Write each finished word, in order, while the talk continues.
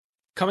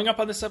Coming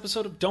up on this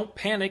episode of Don't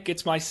Panic,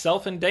 it's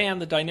myself and Dan,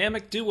 the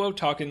dynamic duo,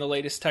 talking the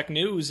latest tech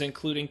news,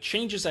 including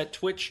changes at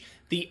Twitch,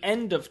 the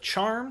end of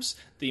Charms,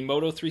 the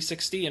Moto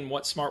 360, and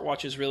what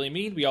smartwatches really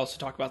mean. We also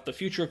talk about the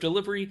future of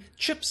delivery,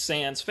 chips,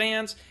 sans,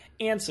 fans,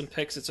 and some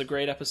picks. It's a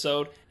great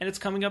episode, and it's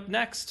coming up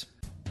next.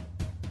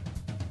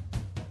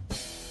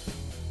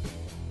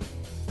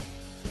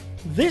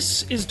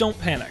 This is Don't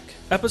Panic,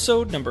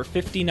 episode number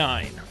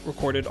 59,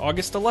 recorded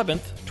August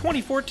 11th,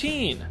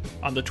 2014,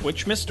 on the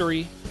Twitch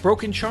mystery,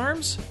 Broken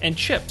Charms and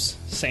Chips,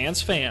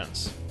 sans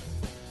fans.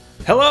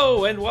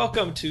 Hello, and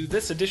welcome to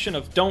this edition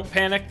of Don't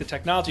Panic, the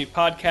technology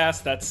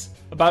podcast that's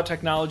about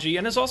technology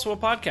and is also a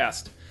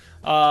podcast.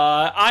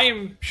 I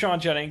am Sean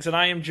Jennings, and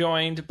I am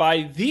joined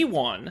by the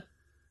one,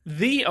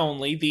 the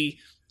only, the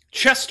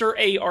Chester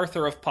A.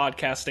 Arthur of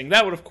podcasting.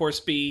 That would, of course,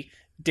 be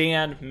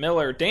Dan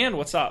Miller. Dan,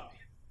 what's up?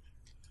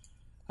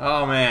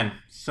 Oh man,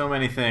 so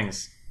many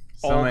things.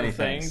 So many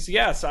things.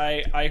 Yes,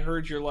 I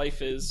heard your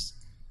life is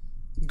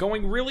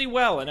going really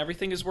well and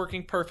everything is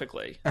working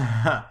perfectly.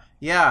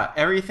 Yeah,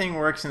 everything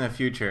works in the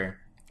future.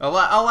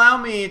 Allow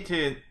me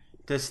to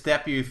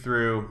step you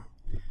through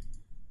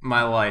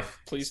my life.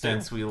 Please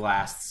since do. We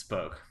last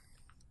spoke.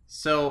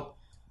 So,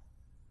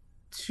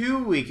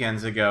 2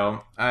 weekends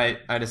ago,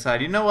 I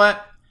decided, you know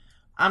what?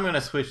 I'm going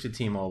to switch to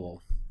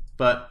T-Mobile.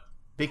 But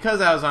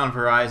because I was on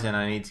Verizon,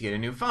 I need to get a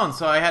new phone,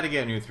 so I had to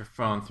get a new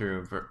phone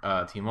through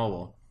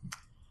T-Mobile.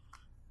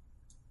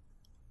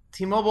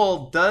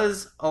 T-Mobile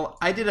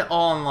I did it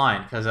all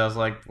online, because I was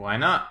like, why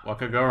not? What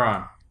could go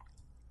wrong?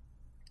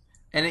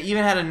 And it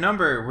even had a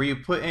number where you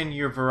put in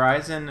your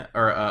Verizon,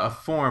 or a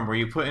form where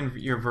you put in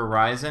your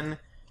Verizon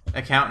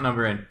account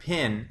number and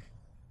PIN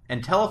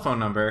and telephone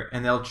number,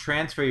 and they'll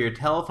transfer your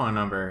telephone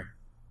number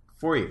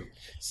for you.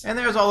 And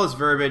there's all this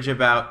verbiage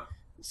about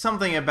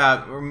something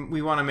about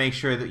we want to make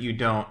sure that you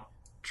don't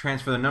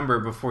transfer the number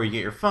before you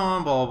get your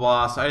phone, blah, blah,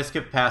 blah. So I just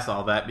skipped past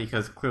all that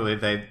because clearly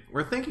they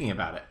were thinking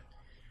about it.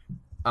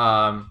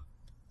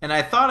 And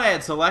I thought I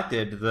had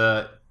selected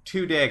the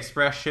 2-day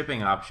express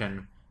shipping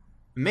option.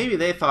 Maybe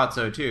they thought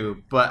so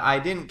too, but I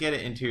didn't get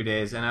it in 2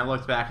 days, and I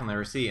looked back on the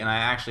receipt, and I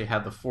actually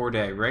had the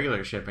 4-day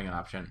regular shipping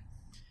option.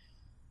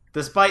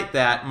 Despite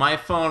that, my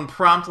phone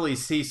promptly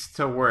ceased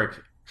to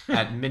work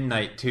at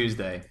midnight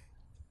Tuesday.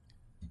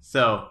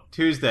 So,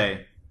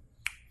 Tuesday,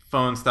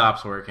 phone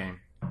stops working.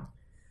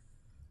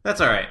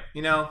 That's alright.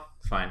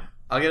 Fine.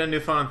 I'll get a new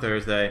phone on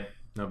Thursday.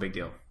 No big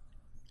deal.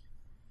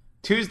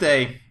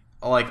 Tuesday,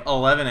 like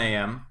 11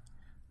 a.m.,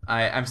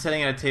 I'm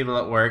sitting at a table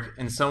at work,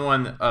 and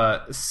someone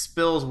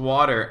spills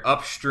water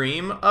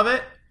upstream of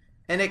it,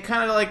 and it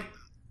kind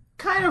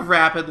of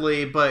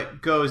rapidly,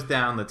 but goes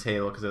down the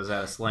table because it was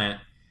at a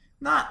slant.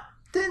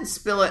 Didn't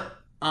spill it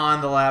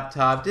on the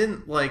laptop.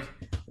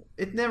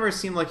 It never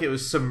seemed like it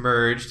was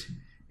submerged.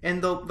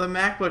 And the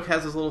MacBook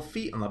has those little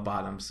feet on the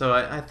bottom, so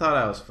I thought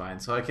I was fine,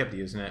 so I kept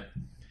using it.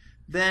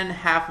 Then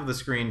half of the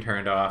screen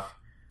turned off,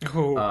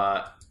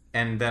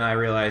 and then I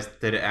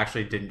realized that it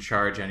actually didn't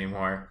charge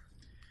anymore.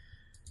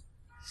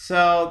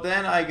 So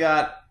then I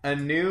got a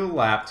new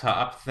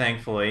laptop,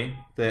 thankfully,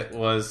 that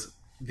was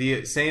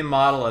the same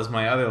model as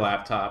my other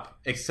laptop,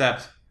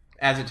 except,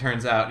 as it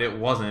turns out, it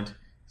wasn't.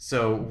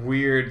 So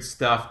weird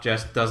stuff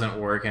just doesn't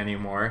work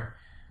anymore.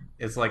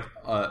 It's like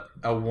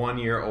a 1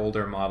 year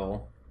older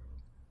model.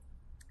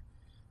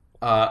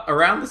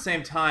 Around the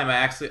same time, I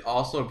actually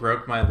also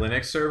broke my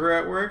Linux server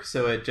at work,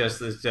 so it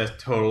is just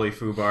totally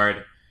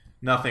foobarred.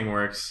 Nothing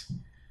works.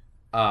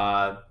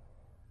 The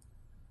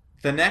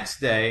next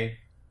day,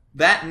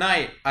 that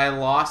night, I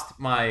lost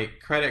my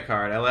credit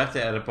card. I left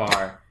it at a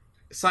bar.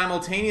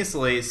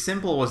 Simultaneously,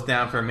 Simple was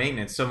down for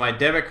maintenance, so my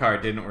debit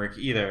card didn't work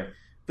either.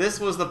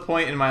 This was the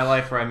point in my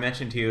life where I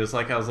mentioned to you, it was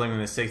like I was living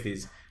in the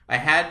 60s. I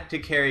had to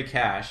carry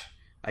cash.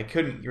 I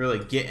couldn't really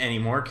get any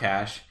more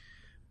cash.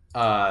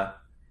 I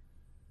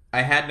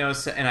had no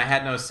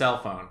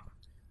cell phone.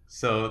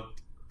 So,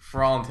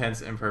 for all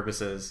intents and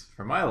purposes,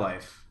 for my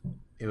life,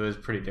 it was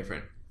pretty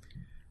different.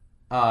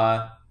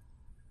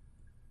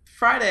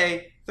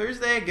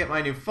 Thursday, I get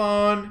my new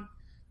phone.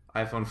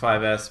 iPhone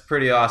 5S,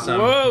 pretty awesome.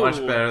 Whoa.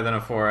 Much better than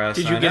a 4S.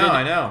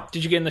 I know.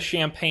 Did you get in the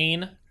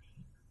champagne?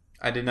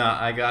 I did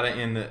not. I got it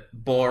in the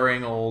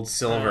boring old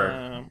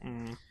silver.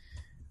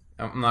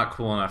 I'm not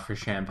cool enough for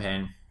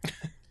champagne.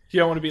 You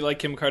don't want to be like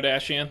Kim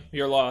Kardashian?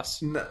 Your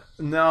loss.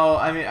 No,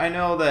 I mean, I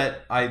know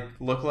that I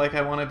look like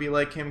I want to be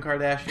like Kim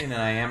Kardashian, and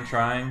I am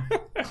trying,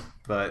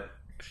 but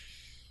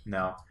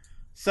no.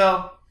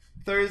 So,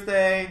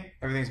 Thursday,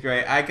 everything's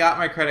great. I got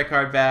my credit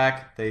card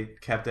back. They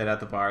kept it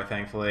at the bar,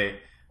 thankfully.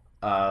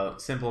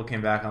 Simple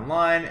came back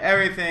online.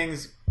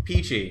 Everything's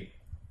peachy.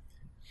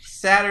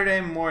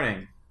 Saturday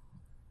morning,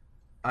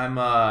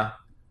 I'm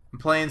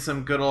playing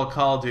some good old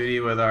Call of Duty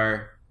with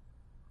our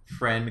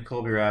friend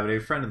Colby Rabbit,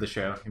 a friend of the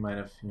show. You might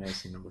have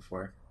seen him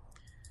before.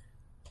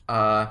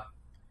 On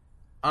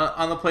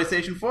the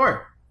PlayStation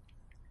 4.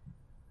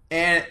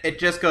 And it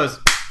just goes...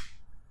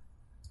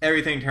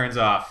 Everything turns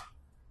off.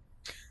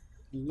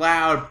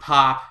 Loud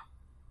pop.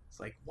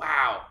 It's like,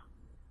 wow.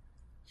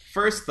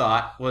 First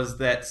thought was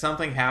that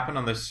something happened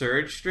on the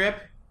surge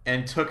strip,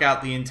 and took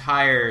out the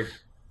entire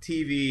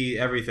TV,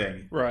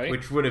 everything, Right.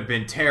 which would have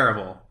been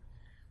terrible.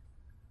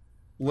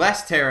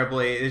 Less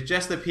terribly, it's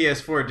just the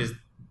PS4 just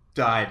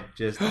died.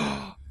 Just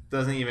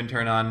doesn't even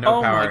turn on.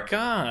 No power. Oh my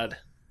god.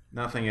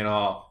 Nothing at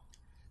all.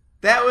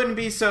 That wouldn't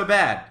be so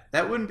bad.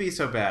 That wouldn't be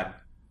so bad.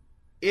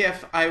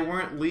 If I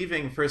weren't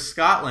leaving for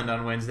Scotland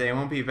on Wednesday, I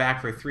won't be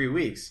back for 3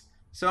 weeks.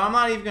 So I'm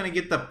not even going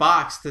to get the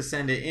box to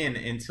send it in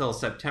until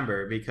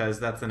September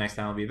because that's the next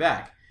time I'll be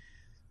back.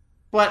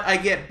 But I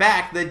get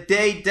back the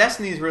day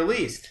Destiny's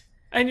released.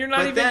 And you're not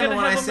But even going to then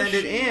have when I a send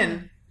machine. it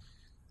in,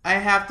 I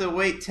have to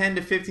wait 10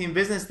 to 15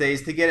 business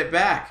days to get it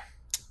back.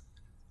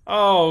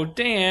 Oh,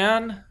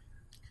 Dan.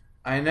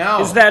 I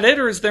know. Is that it,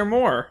 or is there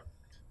more?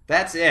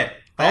 That's it.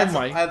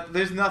 My.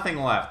 There's nothing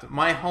left.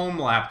 My home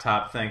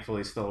laptop,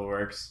 thankfully, still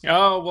works.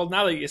 Oh, well,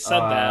 now that you said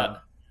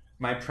that.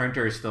 My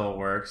printer still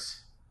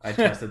works. I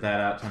tested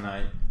that out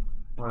tonight.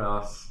 What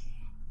else?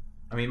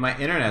 I mean, my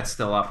internet's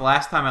still up.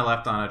 Last time I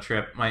left on a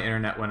trip, my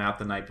internet went out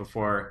the night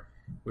before,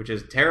 which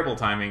is terrible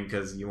timing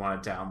because you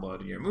want to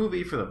download your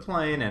movie for the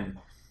plane, and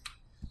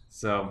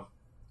so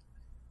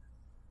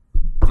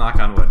knock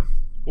on wood.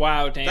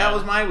 Wow, Dan. That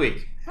was my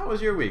week. How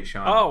was your week,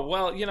 Sean? Oh,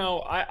 well,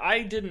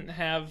 I didn't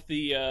have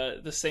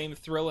the same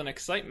thrill and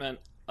excitement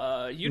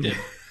you did.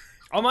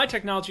 All my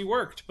technology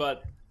worked,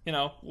 but,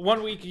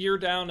 1 week you're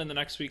down and the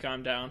next week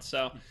I'm down,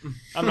 so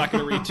I'm not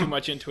going to read too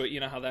much into it. You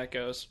know how that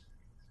goes.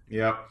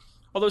 Yep.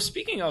 Although,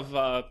 speaking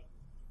of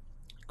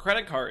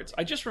credit cards,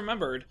 I just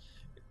remembered,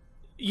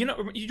 you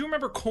do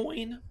remember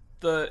Coin?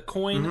 The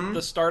Coin,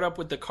 the startup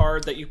with the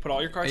card that you put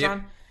all your cards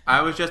on?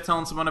 I was just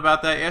telling someone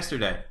about that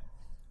yesterday.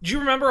 Do you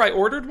remember I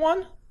ordered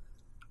one?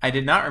 I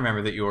did not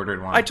remember that you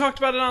ordered one. I talked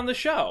about it on the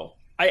show.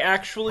 I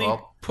actually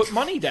put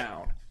money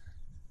down.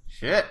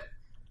 Shit.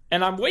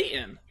 And I'm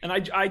waiting. And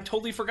I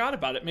totally forgot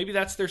about it. Maybe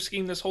that's their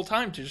scheme this whole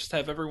time, to just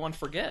have everyone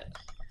forget.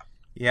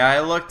 Yeah,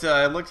 I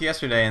looked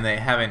yesterday and they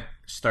haven't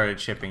started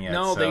shipping yet.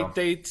 No, so.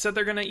 they said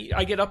they're going to...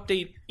 I get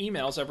update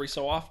emails every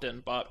so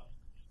often, but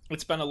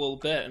it's been a little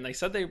bit. And they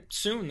said they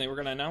were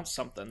going to announce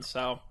something.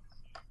 So,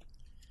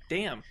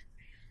 damn.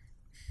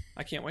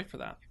 I can't wait for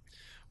that.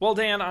 Well,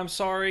 Dan, I'm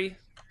sorry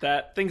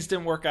that things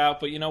didn't work out,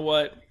 but you know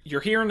what?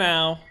 You're here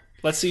now.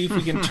 Let's see if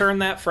we can turn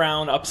that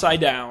frown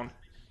upside down.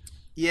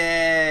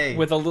 Yay!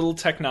 With a little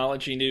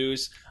technology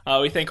news.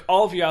 We thank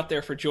all of you out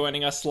there for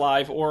joining us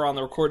live or on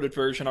the recorded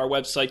version. Our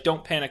website,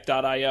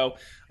 don'tpanic.io,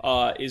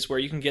 is where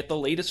you can get the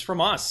latest from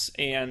us.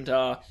 And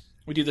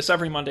we do this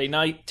every Monday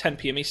night, 10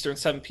 p.m. Eastern,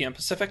 7 p.m.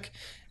 Pacific.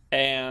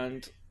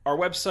 And our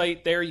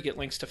website there, you get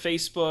links to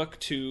Facebook,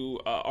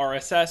 to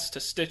RSS, to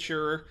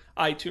Stitcher,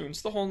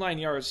 iTunes, the whole 9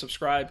 yards.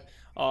 Subscribe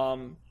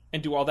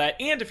and do all that.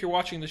 And if you're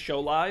watching the show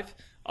live,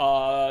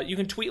 you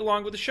can tweet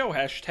along with the show.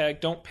 Hashtag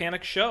Don't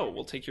Panic Show.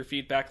 We'll take your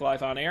feedback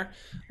live on air.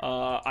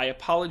 I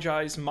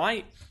apologize.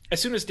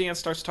 As soon as Dan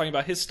starts talking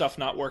about his stuff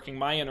not working,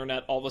 my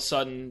internet all of a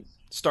sudden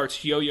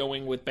starts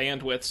yo-yoing with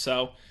bandwidth.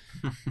 So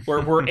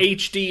we're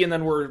HD and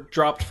then we're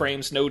dropped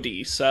frames, no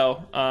D.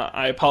 So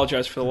I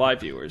apologize for the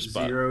live viewers.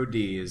 But, 0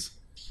 Ds.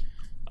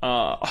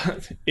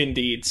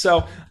 Indeed.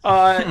 So,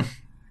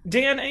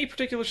 Dan, any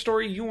particular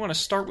story you want to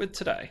start with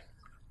today?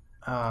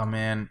 Oh,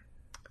 man.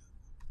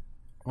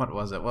 What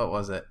was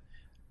it?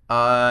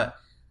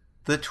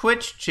 The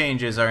Twitch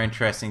changes are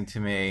interesting to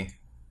me.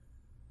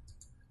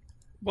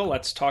 Well,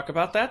 let's talk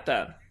about that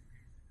then.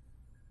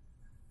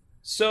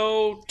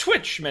 So,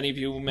 Twitch, many of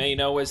you may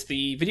know as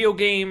the video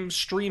game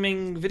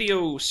streaming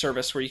video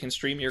service where you can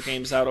stream your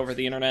games out over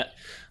the internet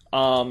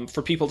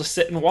for people to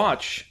sit and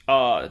watch.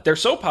 They're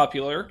so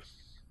popular,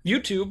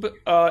 YouTube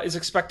is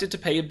expected to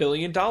pay $1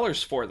 billion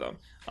for them.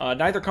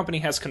 Neither company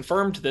has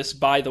confirmed this,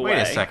 by the way.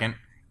 Wait a second.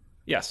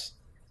 Yes.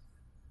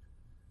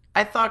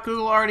 I thought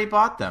Google already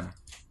bought them.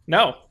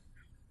 No.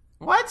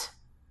 What?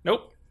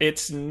 Nope.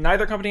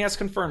 Neither company has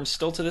confirmed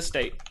still to this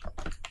date.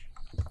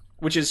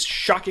 Which is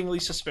shockingly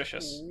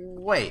suspicious.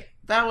 Wait,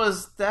 that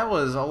was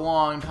a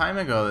long time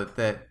ago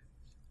that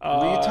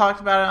we talked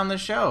about it on the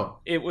show.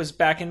 It was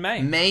back in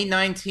May. May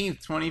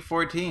 19th,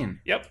 2014.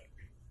 Yep.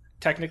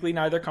 Technically,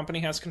 neither company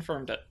has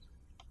confirmed it.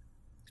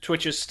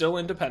 Twitch is still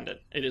independent.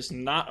 It is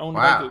not owned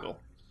by Google.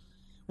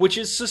 Which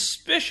is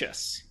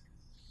suspicious.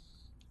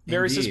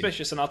 Very Indeed.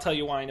 Suspicious, and I'll tell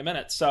you why in a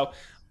minute. So,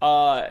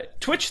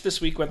 Twitch this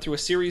week went through a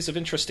series of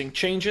interesting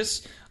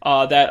changes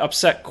that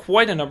upset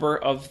quite a number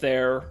of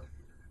their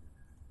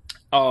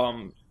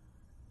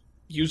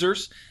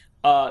users.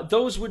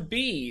 Those would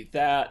be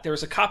that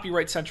there's a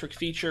copyright-centric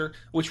feature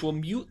which will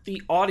mute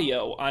the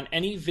audio on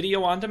any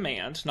video on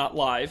demand, not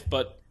live,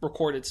 but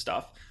recorded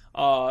stuff.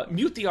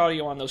 Mute the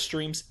audio on those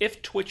streams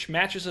if Twitch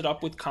matches it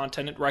up with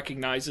content it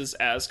recognizes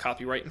as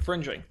copyright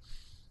infringing.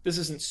 This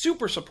isn't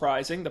super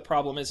surprising. The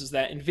problem is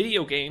that in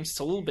video games, it's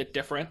a little bit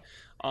different.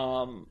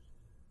 One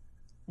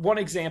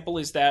example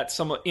is that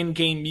some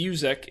in-game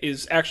music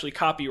is actually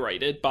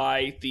copyrighted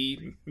by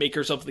the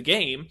makers of the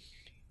game,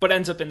 but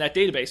ends up in that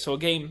database. So a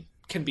game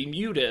can be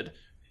muted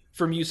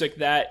for music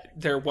that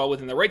they're well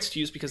within their rights to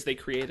use because they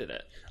created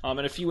it. And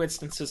a few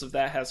instances of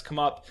that has come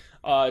up.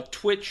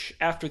 Twitch,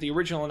 after the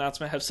original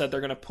announcement, have said they're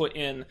going to put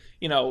in,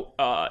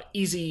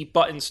 easy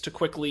buttons to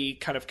quickly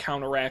kind of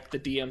counteract the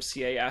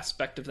DMCA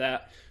aspect of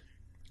that.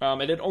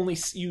 And it only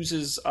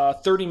uses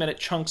 30-minute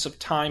chunks of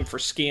time for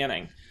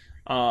scanning.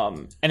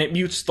 And it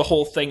mutes the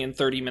whole thing in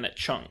 30-minute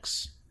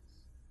chunks.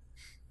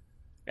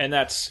 And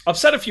that's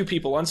upset a few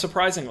people,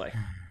 unsurprisingly.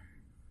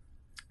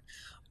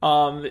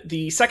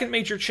 The second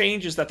major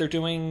change is that they're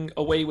doing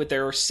away with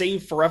their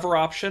save forever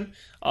option.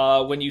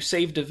 When you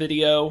saved a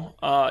video,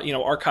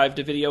 archived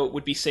a video, it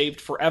would be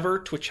saved forever.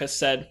 Twitch has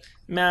said,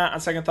 on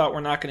second thought,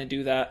 we're not going to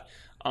do that.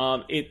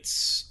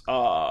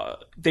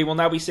 They will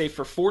now be saved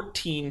for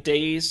 14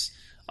 days,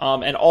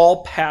 and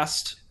all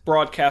past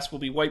broadcasts will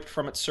be wiped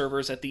from its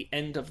servers at the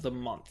end of the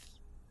month.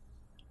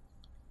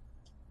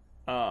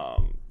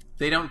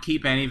 They don't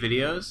keep any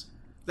videos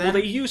then? Well,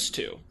 they used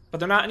to. But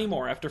they're not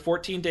anymore. After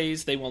 14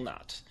 days, they will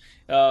not.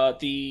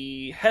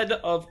 The head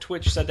of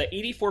Twitch said that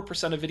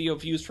 84% of video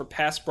views for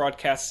past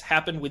broadcasts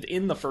happened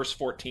within the first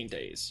 14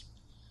 days.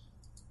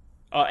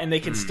 And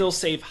they can still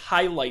save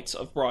highlights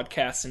of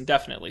broadcasts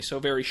indefinitely, so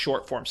very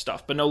short-form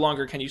stuff. But no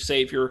longer can you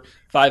save your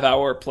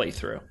 5-hour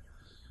playthrough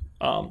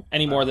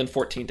any more than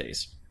 14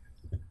 days.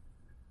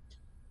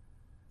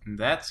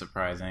 That's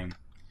surprising.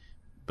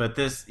 But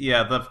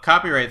the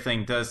copyright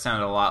thing does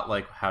sound a lot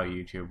like how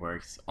YouTube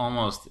works.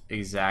 Almost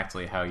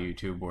exactly how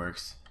YouTube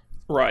works.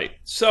 Right.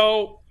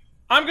 So,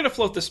 I'm going to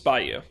float this by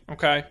you,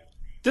 okay?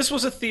 This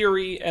was a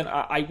theory, and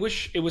I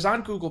wish it was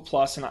on Google+,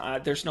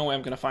 and there's no way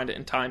I'm going to find it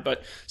in time,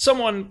 but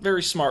someone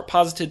very smart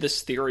posited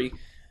this theory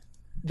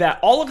that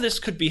all of this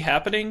could be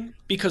happening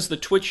because the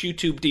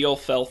Twitch-YouTube deal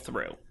fell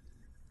through.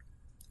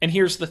 And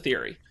here's the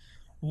theory.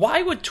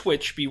 Why would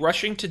Twitch be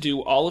rushing to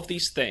do all of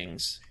these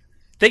things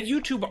that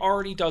YouTube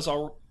already does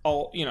all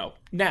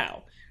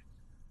now?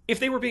 If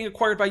they were being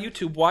acquired by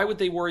YouTube, why would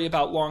they worry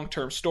about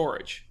long-term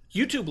storage?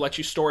 YouTube lets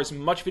you store as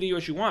much video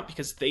as you want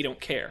because they don't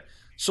care.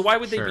 So why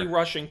would they be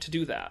rushing to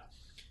do that?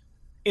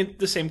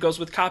 The same goes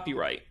with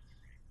copyright.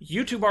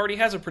 YouTube already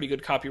has a pretty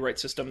good copyright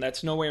system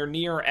that's nowhere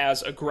near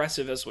as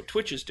aggressive as what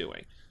Twitch is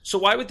doing. So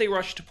why would they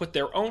rush to put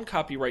their own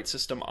copyright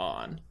system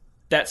on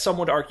that some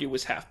would argue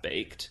was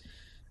half-baked?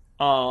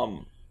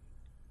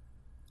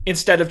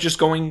 Instead of just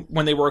going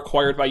when they were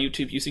acquired by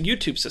YouTube using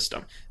YouTube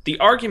system. The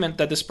argument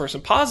that this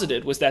person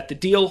posited was that the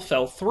deal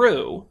fell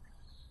through,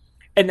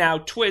 and now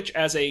Twitch,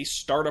 as a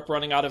startup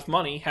running out of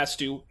money, has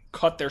to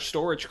cut their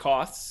storage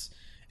costs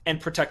and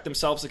protect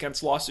themselves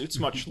against lawsuits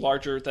much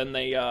larger than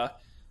they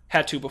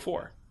had to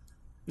before.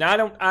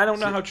 Now, I don't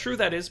know how true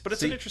that is, but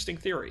it's an interesting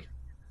theory.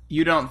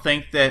 You don't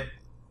think that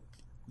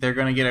they're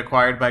going to get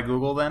acquired by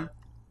Google then?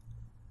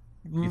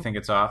 You think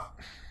it's off?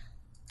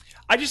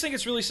 I just think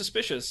it's really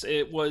suspicious.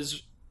 It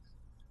was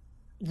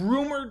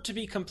rumored to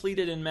be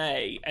completed in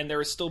May, and there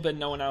has still been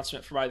no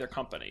announcement from either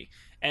company.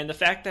 And the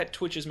fact that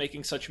Twitch is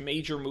making such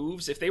major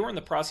moves, if they were in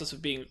the process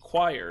of being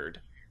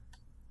acquired,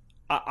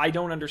 I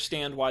don't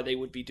understand why they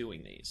would be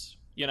doing these,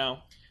 Yeah.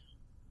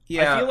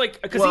 I feel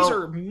like, because these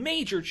are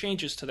major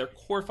changes to their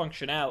core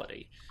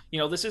functionality.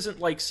 This isn't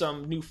like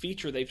some new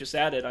feature they've just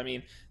added. I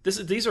mean,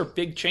 these are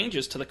big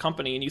changes to the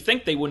company, and you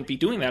think they wouldn't be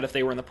doing that if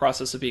they were in the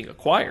process of being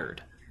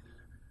acquired.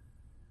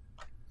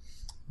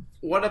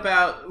 What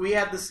about, we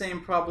had the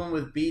same problem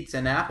with Beats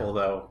and Apple,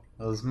 though.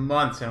 Those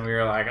months, and we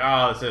were like,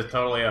 oh, this is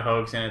totally a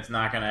hoax, and it's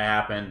not going to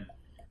happen.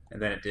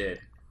 And then it did.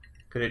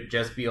 Could it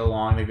just be a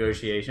long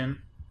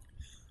negotiation?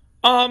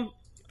 I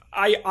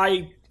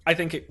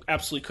think it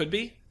absolutely could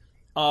be.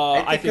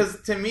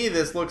 Because to me,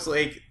 this looks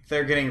like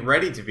they're getting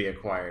ready to be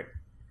acquired.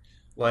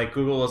 Like,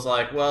 Google was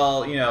like,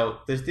 well,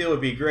 this deal would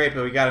be great,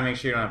 but we got to make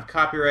sure you don't have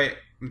copyright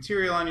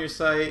material on your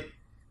site.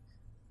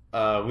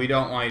 We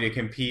don't want you to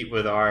compete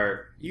with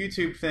our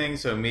YouTube thing,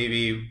 so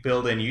maybe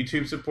build in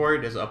YouTube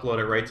support, just upload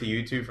it right to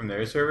YouTube from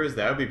their servers.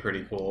 That would be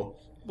pretty cool.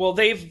 Well,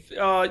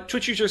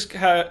 Twitch users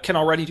can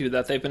already do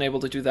that. They've been able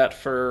to do that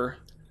for...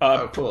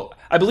 cool.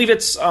 I believe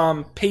it's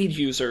paid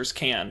users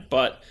can,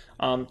 but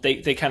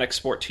they can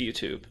export to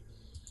YouTube.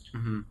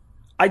 Mm-hmm.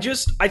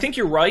 I think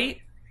you're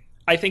right.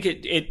 I think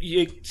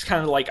it's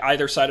kind of like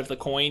either side of the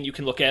coin. You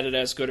can look at it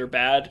as good or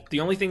bad. The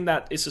only thing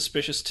that is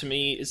suspicious to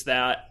me is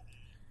that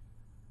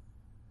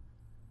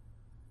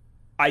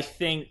I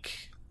feel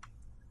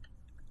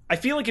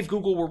like if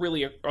Google were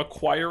really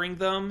acquiring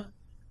them,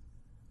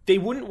 they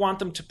wouldn't want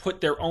them to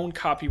put their own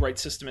copyright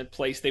system in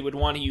place. They would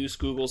want to use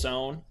Google's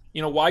own.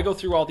 Why go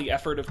through all the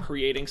effort of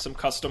creating some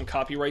custom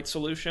copyright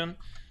solution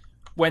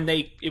when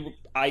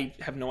I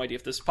have no idea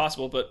if this is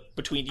possible, but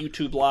between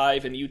YouTube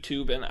Live and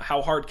YouTube, and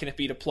how hard can it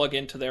be to plug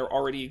into their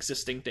already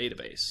existing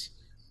database?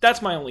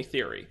 That's my only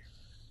theory.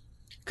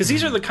 Because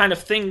these are the kind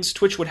of things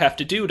Twitch would have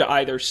to do to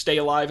either stay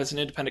alive as an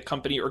independent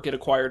company or get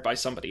acquired by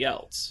somebody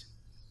else.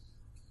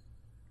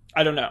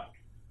 I don't know.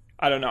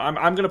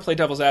 I'm going to play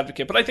devil's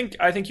advocate, but I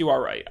think you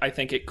are right. I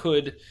think it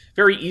could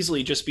very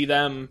easily just be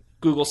them,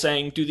 Google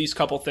saying, do these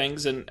couple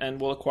things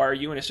and we'll acquire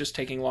you, and it's just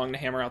taking long to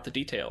hammer out the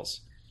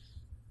details.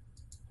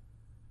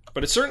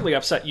 But it certainly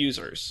upset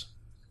users.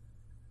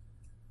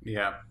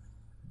 Yeah.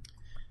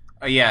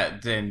 Yeah,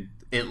 then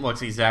it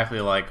looks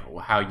exactly like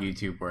how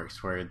YouTube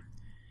works, where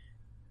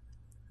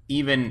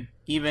even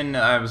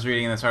I was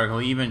reading in this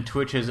article, even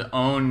Twitch's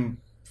own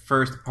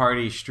first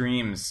party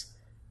streams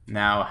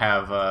now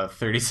have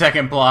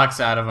 30-second blocks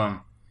out of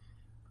them.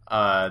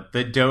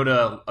 The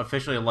Dota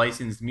officially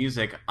licensed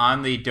music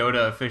on the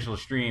Dota official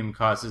stream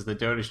causes the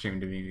Dota stream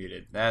to be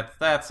muted.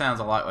 That sounds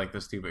a lot like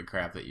the stupid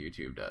crap that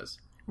YouTube does.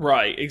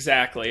 Right,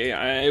 exactly.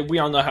 We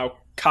all know how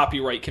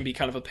copyright can be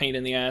kind of a pain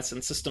in the ass,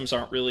 and systems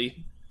aren't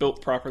really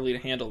built properly to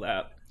handle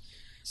that.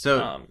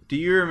 So, do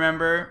you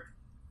remember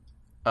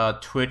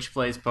Twitch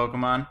plays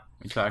Pokemon?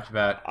 We talked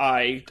about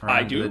I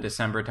do the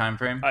December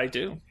timeframe. I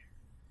do.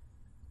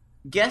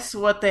 Guess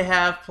what they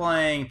have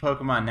playing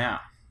Pokemon now?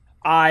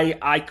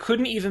 I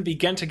couldn't even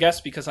begin to guess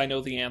because I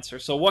know the answer.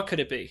 So what could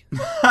it be?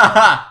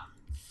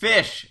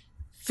 Fish.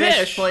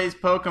 Fish plays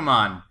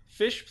Pokemon.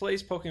 Fish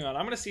plays Pokemon.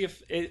 I'm gonna see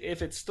if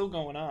it's still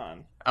going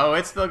on. Oh,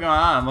 it's still going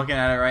on. I'm looking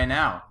at it right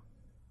now.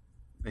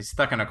 They're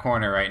stuck in a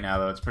corner right now,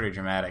 though. It's pretty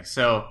dramatic.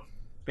 So,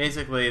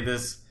 basically,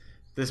 this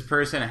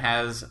person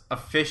has a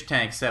fish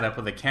tank set up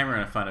with a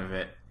camera in front of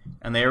it,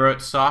 and they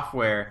wrote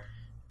software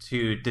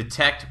to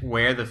detect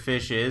where the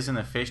fish is in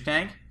the fish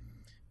tank,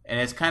 and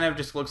it kind of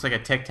just looks like a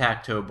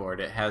tic-tac-toe board.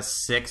 It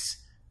has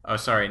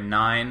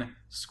 9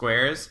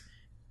 squares,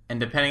 and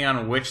depending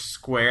on which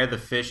square the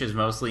fish is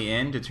mostly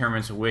in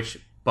determines which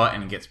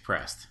button gets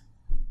pressed.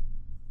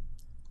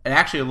 It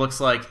actually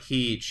looks like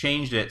he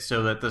changed it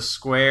so that the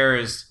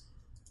squares,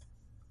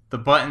 the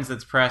buttons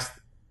that's pressed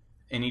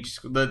in each,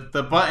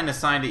 the button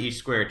assigned to each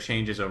square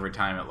changes over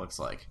time, it looks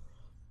like.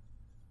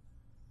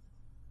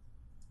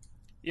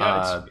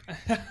 Yeah,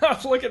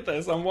 look at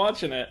this. I'm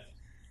watching it.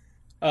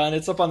 And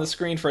it's up on the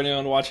screen for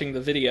anyone watching the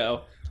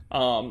video.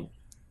 Yeah,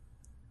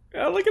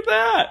 look at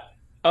that.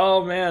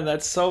 Oh, man,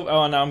 that's so...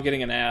 Oh, now I'm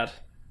getting an ad.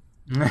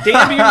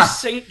 Damn you,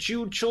 St.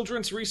 Jude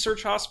Children's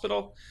Research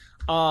Hospital.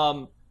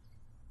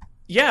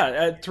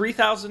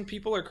 3,000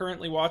 people are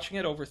currently watching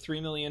it. Over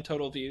 3 million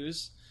total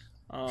views.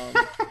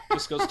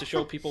 Just goes to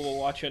show people will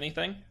watch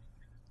anything.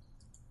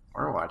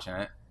 We're watching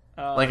it.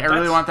 I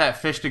really want that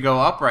fish to go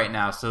up right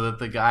now so that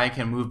the guy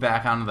can move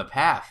back onto the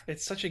path.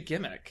 It's such a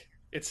gimmick.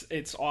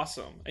 It's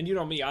awesome. And you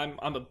know me, I'm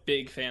a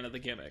big fan of the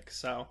gimmick,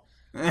 so...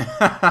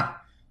 come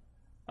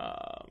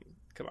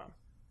on.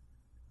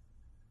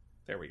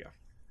 There we go.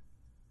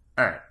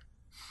 All right.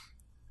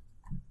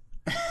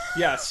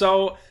 Yeah,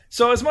 so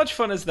as much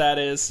fun as that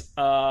is,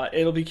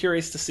 it'll be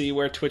curious to see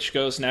where Twitch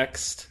goes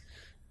next.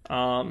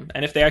 And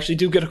if they actually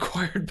do get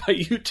acquired by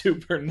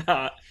YouTube or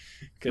not.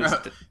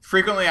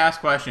 Frequently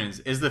asked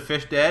questions. Is the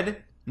fish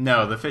dead?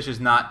 No, the fish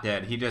is not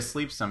dead. He just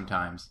sleeps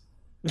sometimes.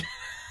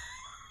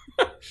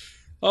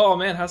 Oh,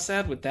 man, how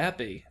sad would that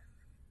be?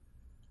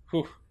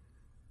 Whew.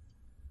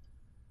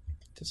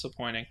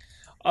 Disappointing.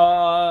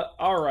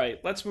 All right,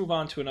 let's move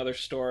on to another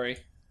story.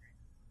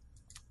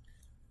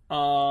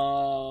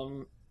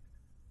 Dan,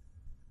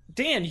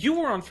 you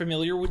were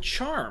unfamiliar with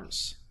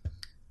charms.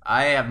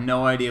 I have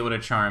no idea what a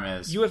charm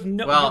is. You have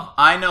no... Well,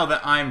 I know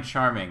that I'm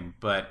charming,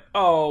 but...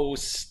 Oh,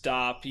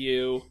 stop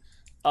you.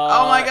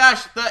 Oh my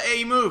gosh,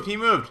 he moved. He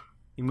moved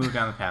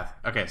down the path.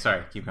 Okay,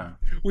 sorry, keep going.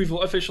 We've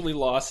officially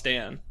lost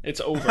Dan.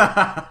 It's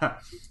over.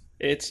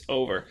 It's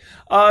over.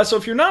 So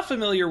if you're not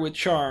familiar with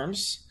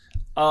charms,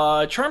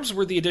 charms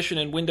were the addition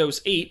in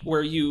Windows 8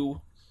 where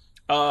you,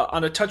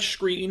 on a touch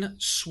screen,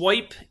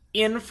 swipe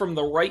in from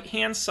the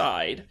right-hand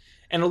side,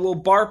 and a little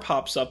bar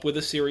pops up with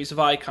a series of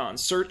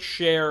icons. Search,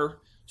 share,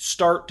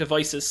 start,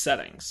 devices,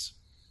 settings.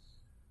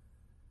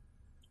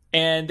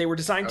 And they were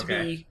designed to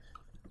be,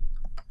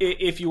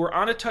 if you were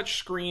on a touch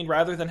screen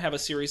rather than have a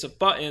series of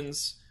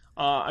buttons,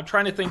 I'm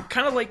trying to think,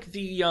 kind of like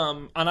the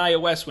on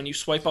iOS when you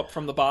swipe up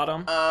from the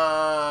bottom.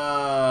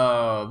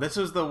 Oh, this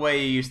was the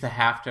way you used to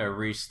have to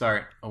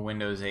restart a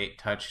Windows 8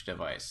 touch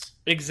device.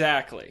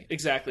 Exactly.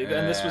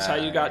 And this was how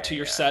you got to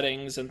your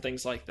settings and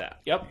things like that.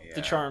 Yep,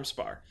 the charms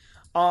bar.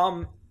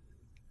 On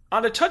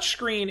a touch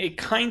screen, it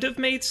kind of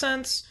made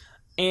sense.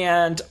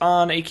 And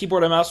on a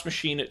keyboard and mouse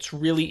machine, it's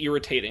really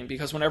irritating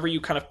because whenever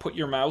you kind of put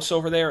your mouse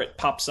over there, it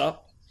pops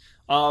up.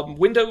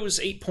 Windows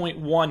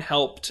 8.1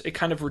 helped. It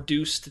kind of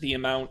reduced the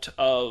amount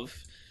of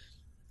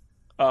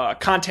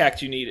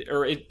contact you needed,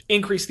 or it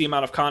increased the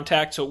amount of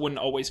contact so it wouldn't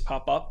always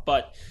pop up,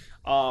 but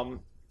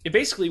it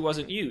basically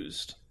wasn't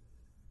used.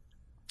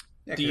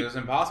 Yeah, because it was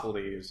impossible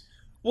to use.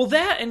 Well,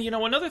 that, and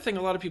another thing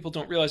a lot of people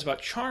don't realize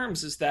about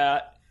charms is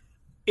that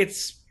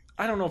it's,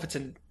 I don't know if it's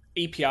an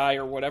API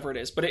or whatever it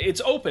is, but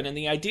it's open, and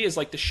the idea is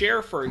like the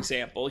share, for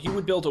example, you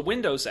would build a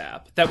Windows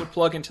app that would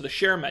plug into the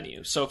share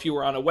menu. So if you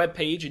were on a web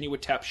page and you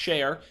would tap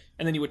share,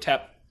 and then you would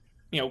tap,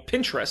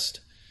 Pinterest,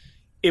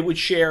 it would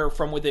share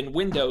from within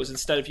Windows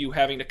instead of you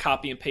having to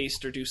copy and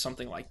paste or do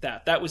something like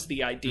that. That was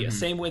the idea. Mm-hmm.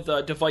 Same with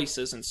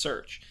devices and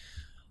search.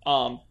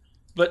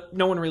 But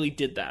no one really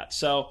did that.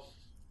 So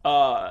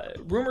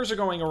rumors are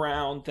going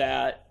around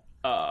that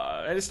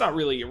and it's not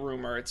really a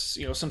rumor. It's,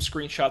 some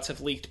screenshots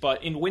have leaked,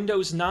 but in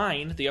Windows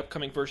 9, the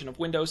upcoming version of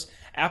Windows,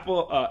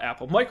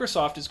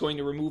 Microsoft is going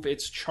to remove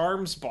its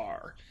charms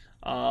bar.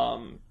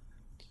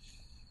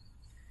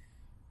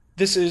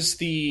 This is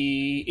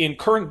in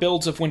current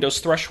builds of Windows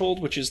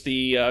Threshold, which is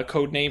the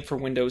code name for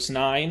Windows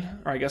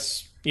 9, or I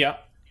guess, yeah.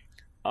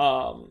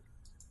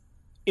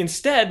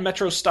 Instead,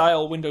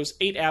 Metro-style Windows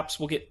 8 apps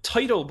will get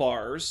title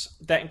bars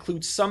that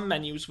include some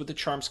menus with the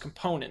Charms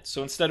component.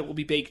 So instead, it will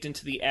be baked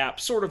into the app,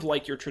 sort of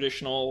like your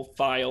traditional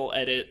file,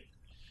 edit,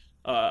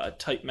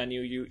 type menu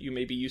you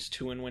may be used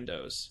to in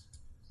Windows.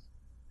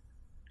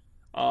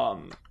 Yeah.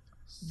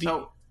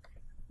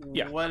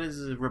 What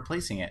is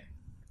replacing it?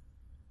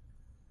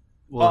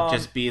 Will it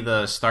just be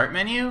the start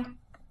menu?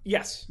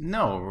 Yes.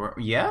 No.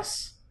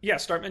 Yes? Yeah,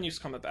 start menu's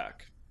coming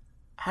back.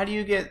 How do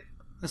you get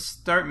the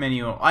start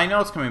menu? I know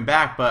it's coming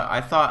back, but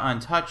I thought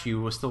on touch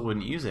you still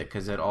wouldn't use it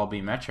because it'd all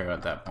be Metro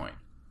at that point.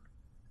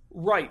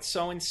 Right.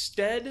 So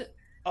instead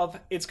of...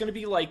 It's going to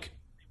be like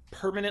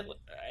permanent...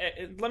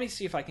 Let me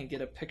see if I can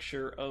get a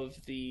picture of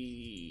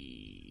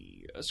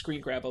a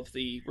screen grab of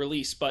the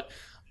release, but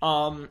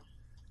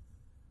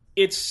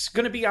it's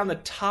going to be on the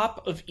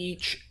top of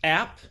each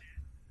app.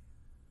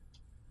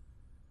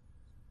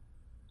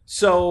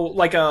 So,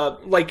 like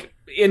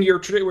in your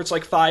where it's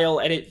like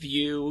File, Edit,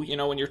 View,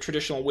 in your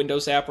traditional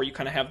Windows app where you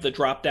kind of have the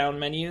drop-down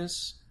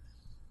menus.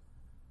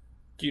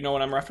 Do you know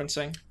what I'm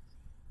referencing?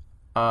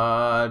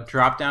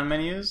 Drop-down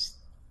menus?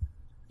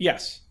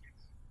 Yes.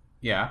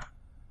 Yeah.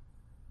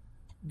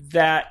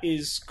 They're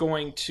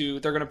going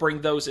to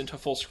bring those into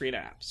full-screen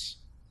apps.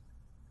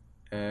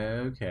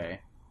 Okay.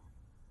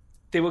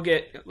 They will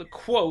get,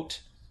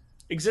 quote,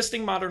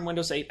 existing modern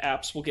Windows 8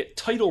 apps will get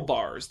title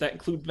bars that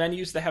include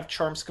menus that have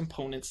Charms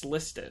components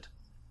listed.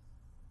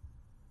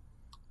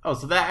 Oh,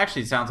 so that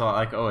actually sounds a lot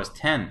like OS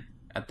X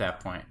at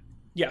that point.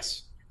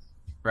 Yes.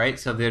 Right?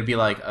 So there'd be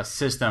like a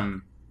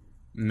system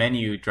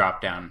menu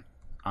drop-down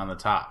on the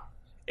top.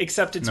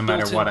 Except it's no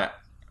matter what app.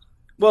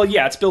 Well,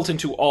 yeah, it's built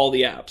into all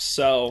the apps,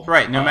 so...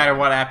 Right, no matter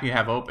what app you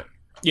have open.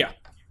 Yeah.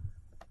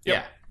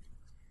 Yep.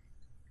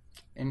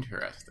 Yeah.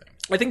 Interesting.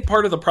 I think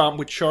part of the problem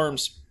with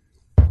Charms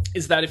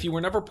is that if you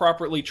were never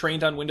properly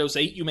trained on Windows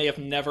 8, you may have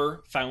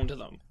never found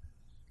them.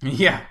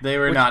 Yeah, they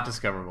were not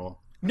discoverable.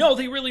 No,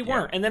 they really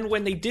weren't. Yeah. And then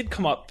when they did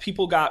come up,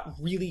 people got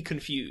really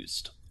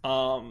confused.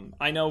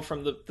 I know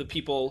from the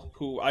people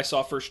who I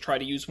saw first try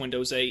to use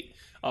Windows 8,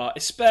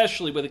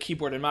 especially with a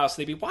keyboard and mouse,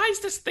 they'd be, why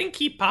does this thing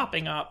keep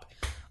popping up?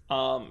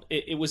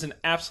 It was an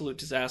absolute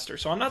disaster.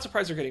 So I'm not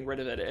surprised they're getting rid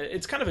of it.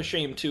 It's kind of a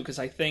shame, too, because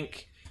I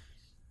think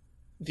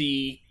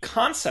the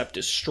concept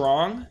is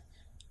strong.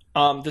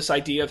 This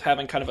idea of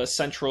having kind of a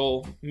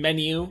central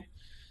menu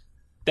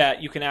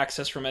that you can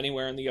access from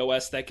anywhere in the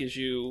OS that gives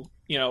you,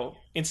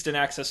 instant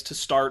access to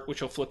Start,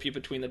 which will flip you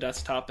between the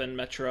desktop and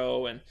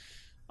Metro and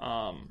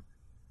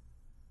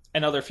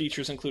other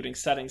features, including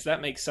settings.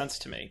 That makes sense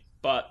to me.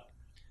 But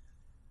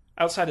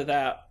outside of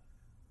that,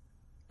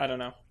 I don't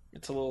know.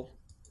 It's a little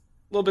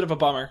bit of a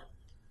bummer.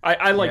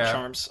 I like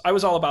Charms. I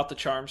was all about the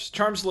Charms.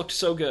 Charms looked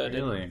so good.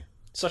 Really?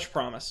 Such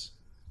promise.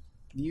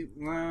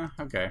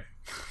 Okay.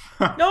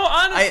 No,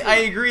 honestly. I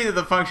agree that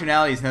the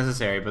functionality is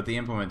necessary, but the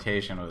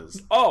implementation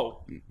was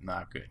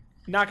not good.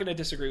 Not going to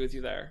disagree with you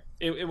there.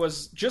 It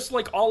was, just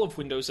like all of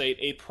Windows 8,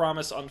 a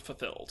promise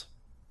unfulfilled.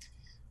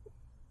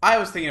 I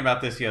was thinking about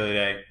this the other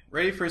day.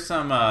 Ready for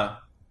some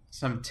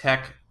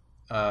tech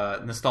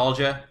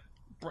nostalgia?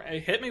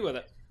 Hit me with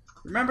it.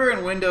 Remember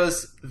in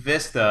Windows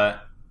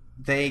Vista,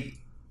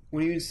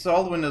 when you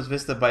installed Windows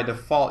Vista by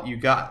default, you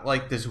got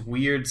like this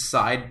weird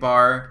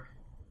sidebar,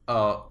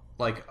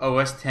 like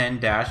OS X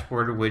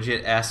dashboard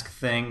widget-esque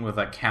thing with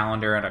a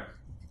calendar and a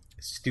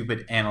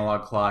stupid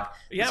analog clock.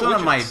 Yeah, it's one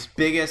of my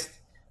biggest...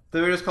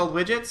 They were just called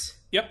widgets?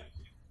 Yep.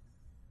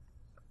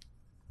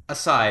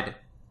 Aside,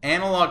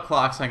 analog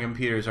clocks on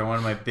computers are one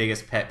of my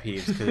biggest pet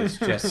peeves because it's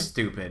just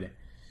stupid.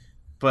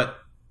 But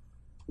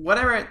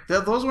whatever,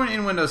 those weren't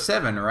in Windows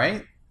 7,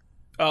 right?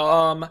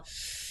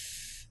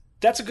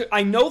 That's a good...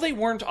 I know they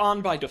weren't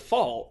on by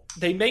default.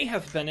 They may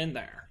have been in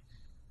there.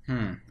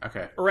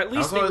 Okay. Or at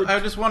least I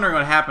was just wondering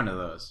what happened to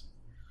those.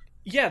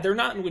 Yeah, they're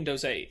not in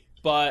Windows 8,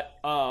 but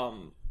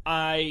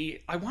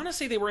I want to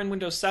say they were in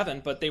Windows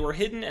 7, but they were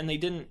hidden and they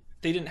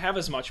didn't have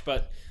as much.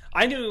 But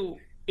I knew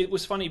it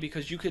was funny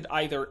because you could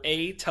either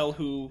tell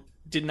who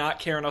did not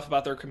care enough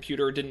about their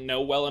computer or didn't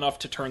know well enough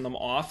to turn them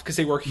off because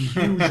they were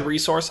huge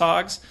resource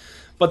hogs.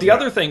 But the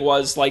other thing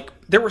was, like,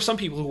 there were some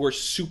people who were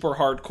super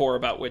hardcore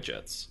about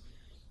widgets.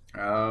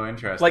 Oh,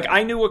 interesting. Like,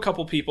 I knew a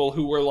couple people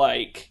who were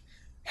like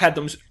had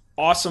them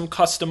awesome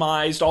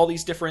customized, all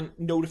these different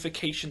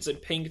notifications and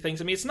ping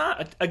things. I mean, it's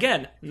not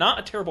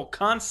a terrible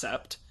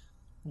concept.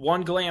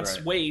 One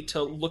glance way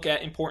to look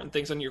at important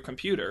things on your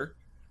computer.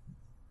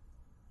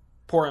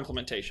 Poor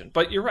implementation.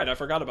 But you're right, I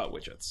forgot about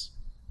widgets.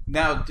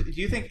 Now, do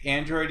you think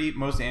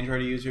most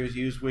Android users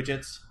use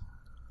widgets?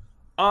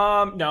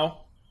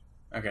 No.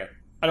 Okay.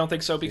 I don't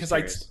think so because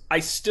I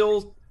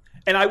still,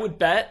 and I would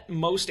bet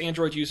most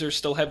Android users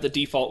still have the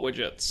default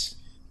widgets.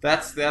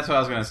 That's what I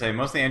was going to say.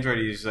 Most of the Android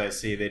users I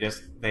see,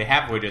 they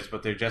have widgets,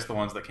 but they're just the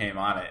ones that came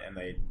on it, and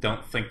they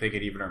don't think they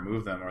could even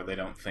remove them, or they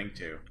don't think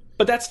to.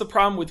 But that's the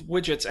problem with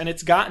widgets, and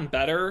it's gotten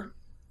better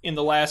in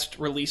the last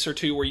release or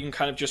two, where you can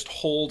kind of just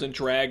hold and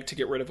drag to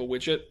get rid of a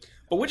widget.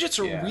 But widgets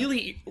are Yeah.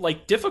 really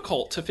like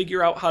difficult to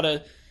figure out how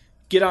to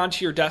get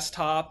onto your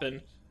desktop,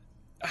 and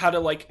how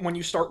to, like, when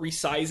you start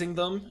resizing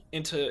them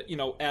into,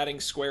 adding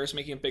squares,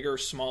 making it bigger or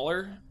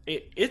smaller.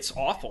 It's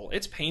awful.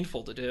 It's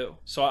painful to do.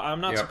 So I'm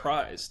not Yep.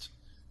 surprised.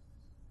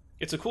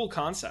 It's a cool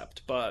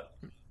concept, but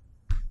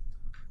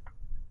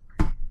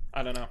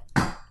I don't know.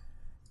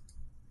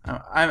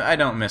 I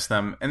don't miss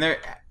them, and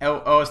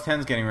OS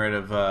 10's getting rid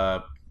of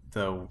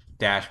the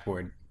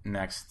dashboard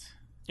next.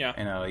 Yeah.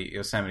 In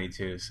Yosemite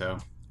too. So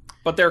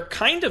But they're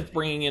kind of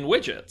bringing in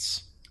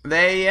widgets.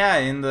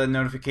 in the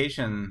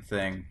notification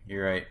thing,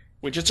 you're right.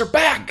 Widgets are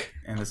back.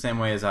 In the same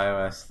way as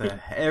iOS,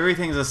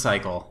 everything's a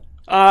cycle.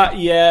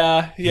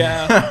 Yeah.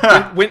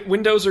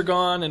 Windows are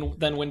gone, and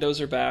then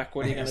Windows are back.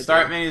 What are you going to do?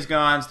 Start menu's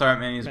gone. Start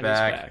menu's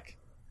back.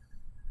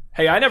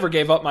 Hey, I never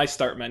gave up my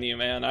start menu,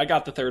 man. I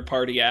got the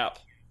third-party app.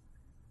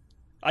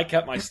 I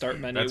kept my start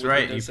menu. That's with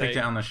right. You Windows picked 8.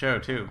 it on the show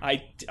too.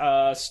 I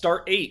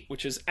Start 8,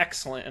 which is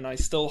excellent, and I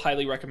still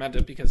highly recommend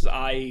it because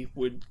I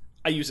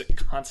use it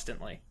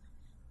constantly.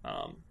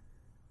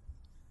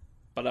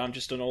 But I'm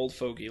just an old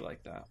fogey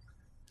like that.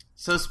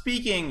 So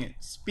speaking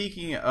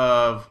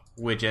of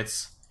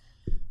widgets,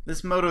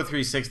 this Moto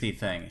 360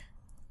 thing.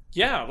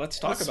 Yeah, let's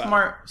talk about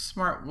it.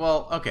 Smart.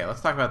 Well, okay.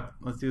 Let's do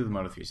the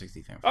Moto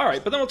 360 thing first. All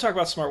right, but then we'll talk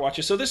about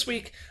smartwatches. So this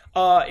week,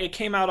 it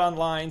came out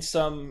online.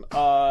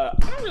 I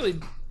don't really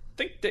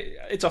think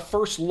it's a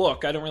first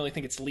look. I don't really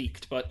think it's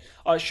leaked, but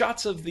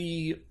shots of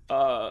the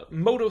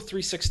Moto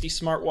 360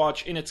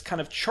 smartwatch in its kind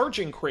of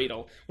charging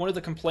cradle. One of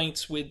the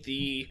complaints with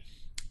the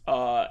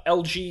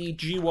LG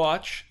G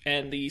Watch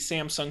and the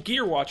Samsung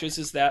Gear watches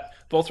is that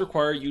both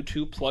require you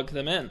to plug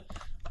them in.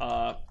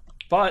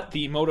 But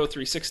the Moto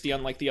 360,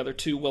 unlike the other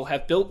two, will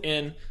have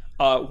built-in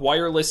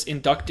wireless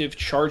inductive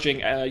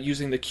charging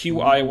using the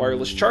QI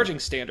wireless charging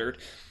standard.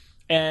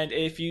 And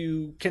if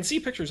you can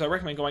see pictures, I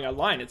recommend going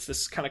online. It's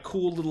this kind of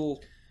cool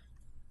little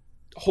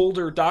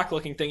holder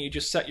dock-looking thing you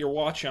just set your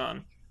watch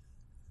on.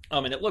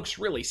 And it looks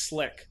really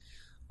slick.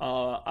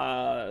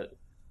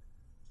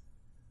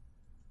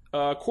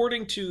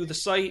 According to the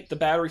site, the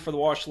battery for the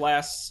watch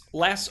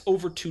lasts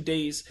over 2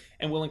 days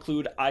and will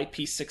include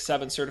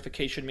IP67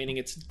 certification, meaning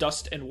it's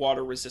dust and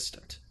water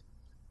resistant.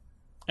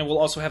 And will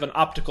also have an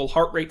optical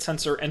heart rate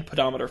sensor and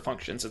pedometer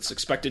functions. It's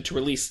expected to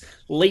release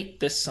late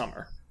this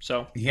summer.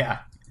 So yeah,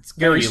 it's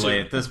very very soon.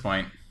 late at this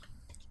point.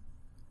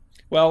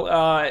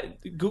 Well,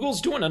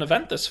 Google's doing an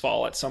event this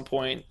fall at some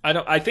point.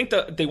 I think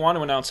that they want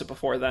to announce it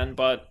before then,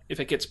 but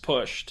if it gets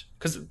pushed,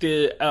 because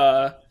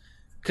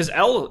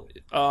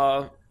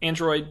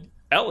Android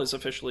L is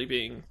officially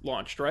being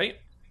launched, right?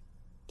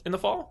 In the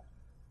fall?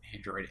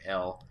 Android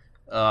L.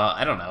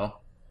 I don't know.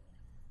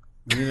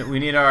 We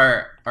need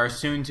our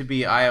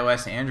soon-to-be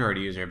iOS Android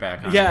user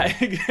back on. Yeah,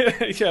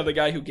 yeah, the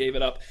guy who gave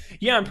it up.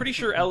 Yeah, I'm pretty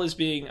sure L is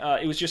being.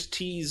 It was just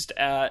teased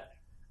at.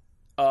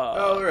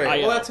 Oh right.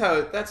 I/O.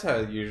 Well, that's how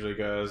it usually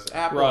goes.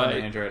 Apple Right.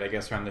 and Android, I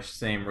guess, are on the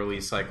same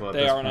release cycle at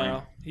They this are point.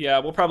 now. Yeah,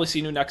 we'll probably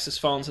see new Nexus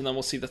phones, and then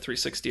we'll see the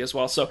 360 as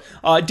well. So,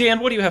 Dan,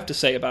 what do you have to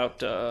say about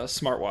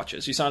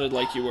smartwatches? You sounded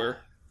like you were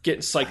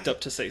getting psyched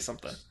up to say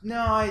something.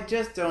 No, I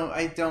just don't.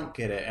 I don't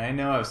get it. And I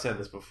know I've said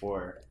this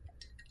before.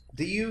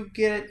 Do you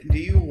get it? Do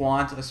you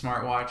want a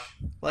smartwatch?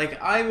 Like,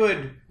 I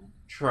would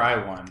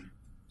try one.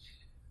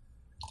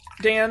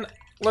 Dan,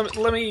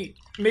 let me.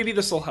 Maybe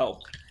this will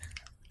help.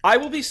 I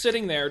will be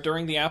sitting there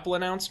during the Apple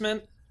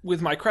announcement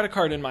with my credit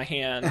card in my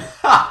hand,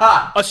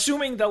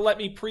 assuming they'll let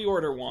me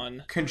pre-order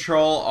one.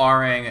 Control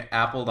R-ing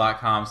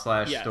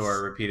apple.com/store Yes.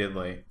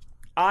 repeatedly.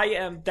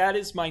 That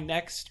is my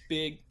next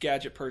big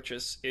gadget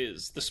purchase,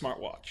 is the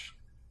smartwatch.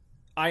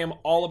 I am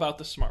all about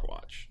the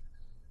smartwatch.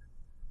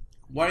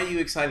 What are you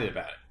excited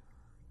about it?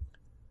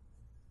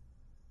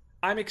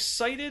 I'm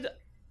excited.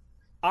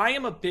 I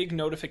am a big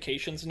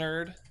notifications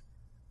nerd.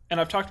 And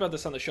I've talked about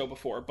this on the show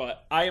before,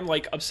 but I am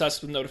like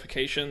obsessed with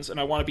notifications, and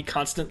I want to be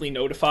constantly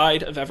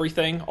notified of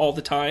everything all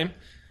the time,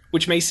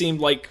 which may seem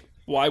like,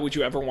 why would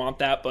you ever want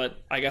that?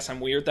 But I guess I'm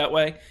weird that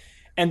way.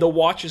 And the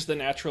watch is the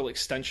natural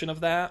extension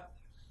of that.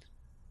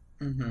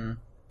 Mm-hmm.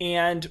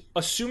 And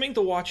assuming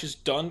the watch is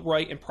done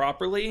right and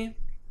properly,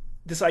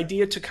 this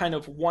idea to kind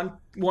of one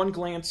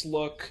glance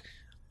look,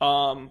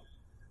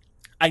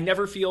 I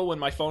never feel when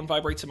my phone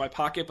vibrates in my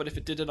pocket, but if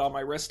it did it on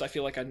my wrist, I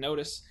feel like I'd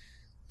notice.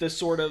 This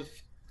sort of,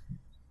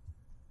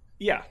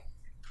 yeah.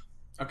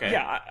 Okay.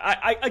 Yeah,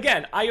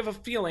 I have a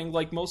feeling,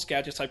 like most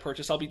gadgets I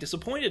purchase, I'll be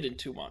disappointed in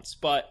 2 months.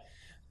 But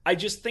I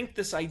just think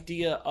this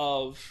idea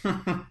of,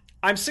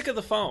 I'm sick of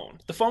the phone.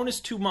 The phone is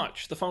too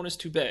much. The phone is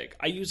too big.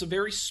 I use a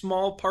very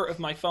small part of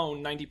my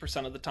phone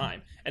 90% of the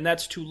time, and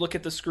that's to look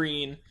at the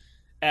screen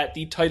at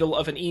the title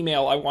of an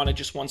email I want to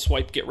just one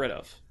swipe get rid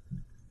of.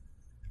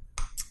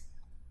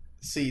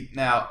 See,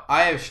 now,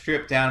 I have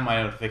stripped down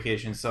my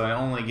notifications, so I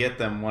only get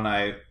them when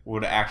I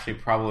would actually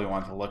probably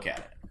want to look at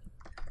it.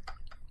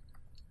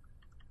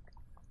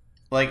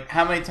 Like,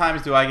 how many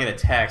times do I get a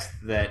text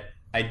that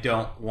I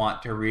don't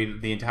want to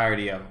read the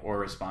entirety of or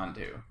respond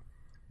to?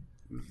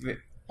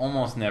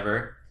 Almost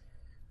never.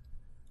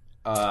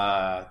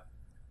 I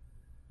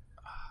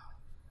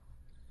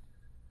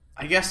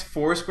I guess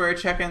Foursquare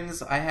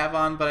check-ins I have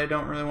on, but I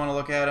don't really want to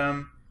look at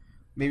them.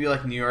 Maybe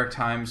like New York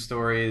Times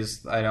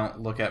stories. I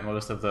don't look at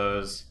most of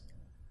those.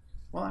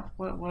 What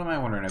am I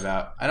wondering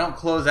about? I don't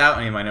close out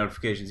any of my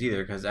notifications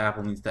either because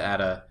Apple needs to add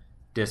a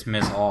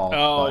dismiss all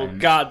button.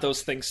 God,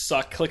 those things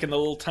suck. Clicking the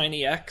little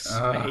tiny X.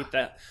 I hate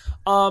that.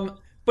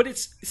 But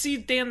see,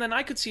 Dan, then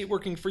I could see it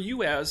working for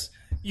you as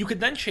you could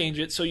then change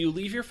it so you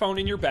leave your phone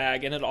in your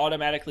bag and it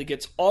automatically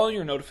gets all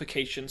your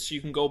notifications so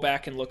you can go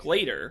back and look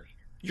later.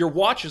 Your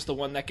watch is the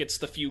one that gets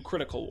the few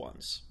critical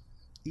ones.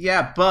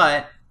 Yeah,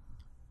 but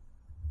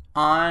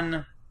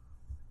on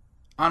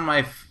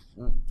my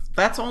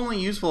that's only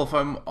useful if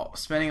I'm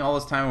spending all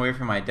this time away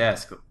from my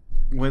desk.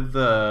 With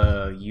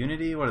the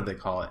Unity, what do they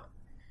call it?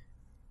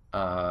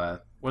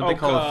 What do they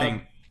call the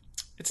thing?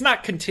 It's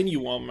not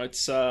continuum.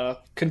 It's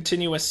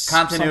continuous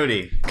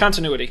continuity.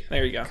 Continuity.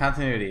 There you go.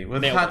 Continuity.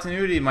 With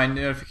continuity, my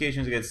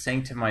notifications get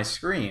synced to my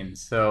screen,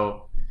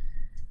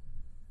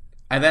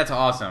 and that's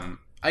awesome.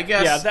 I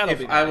guess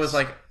if I was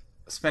like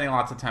spending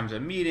lots of times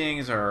at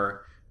meetings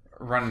or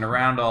running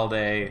around all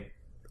day,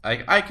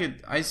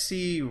 I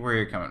see where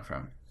you're coming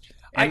from.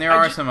 And there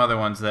are some other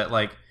ones that,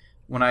 like,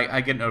 when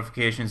I get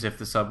notifications if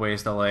the subway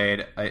is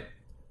delayed,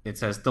 it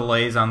says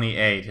delays on the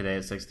A today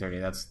at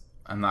 6:30.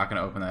 I'm not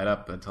going to open that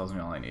up. That tells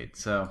me all I need.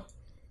 So,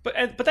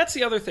 but that's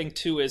the other thing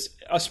too, is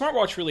a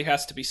smartwatch really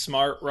has to be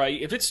smart,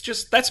 right? If it's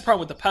just, that's the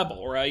problem with the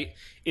Pebble, right?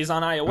 Is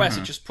on iOS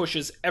it just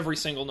pushes every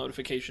single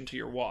notification to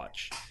your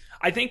watch.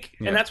 I think,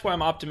 and that's why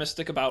I'm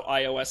optimistic about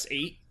iOS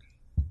 8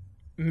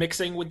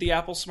 mixing with the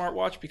Apple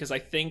smartwatch, because I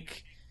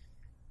think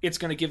it's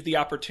going to give the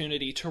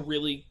opportunity to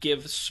really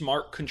give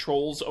smart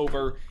controls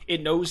over,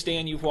 it knows,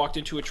 Dan, you've walked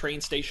into a train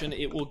station,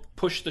 it will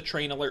push the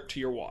train alert to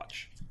your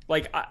watch.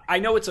 Like, I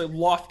know it's a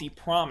lofty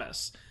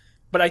promise,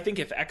 but I think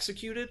if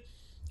executed,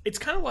 it's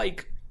kind of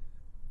like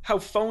how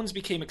phones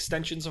became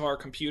extensions of our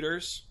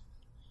computers.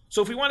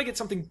 So if we want to get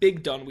something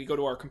big done, we go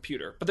to our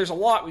computer. But there's a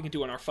lot we can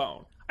do on our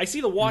phone. I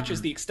see the watch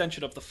as the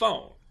extension of the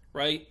phone,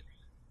 right?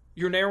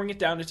 You're narrowing it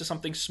down into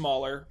something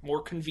smaller,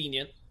 more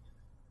convenient.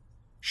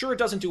 Sure, it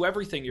doesn't do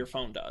everything your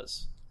phone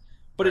does,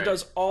 but it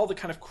does all the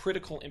kind of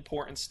critical,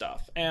 important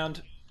stuff.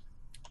 And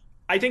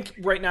I think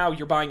right now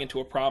you're buying into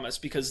a promise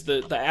because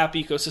the app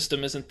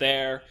ecosystem isn't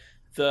there.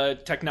 The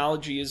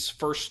technology is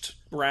first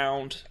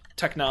round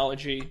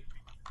technology.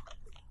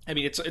 I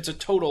mean, it's a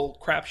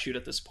total crapshoot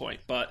at this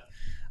point, but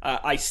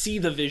I see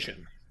the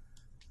vision.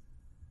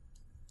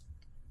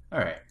 All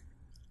right.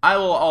 I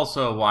will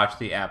also watch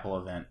the Apple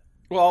event.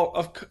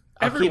 Well,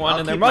 everyone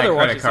and their mother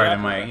watches the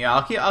Apple event.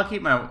 I'll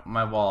keep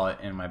my wallet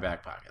in my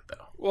back pocket,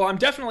 though. Well, I'm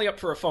definitely up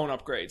for a phone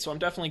upgrade, so I'm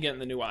definitely getting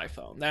the new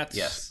iPhone.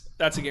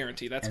 That's a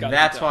guarantee.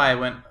 That's why I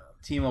went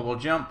T-Mobile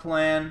Jump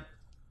Plan.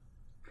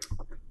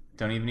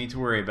 Don't even need to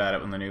worry about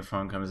it when the new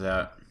phone comes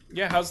out.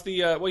 Yeah, how's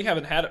the well, you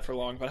haven't had it for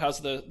long, but how's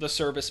the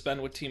service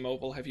been with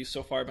T-Mobile? Have you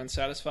so far been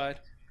satisfied?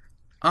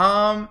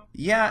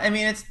 Yeah, I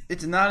mean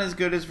it's not as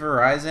good as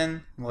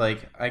Verizon,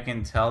 like I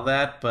can tell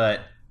that,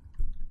 but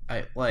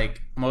I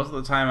like most of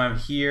the time I'm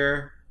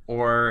here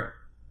or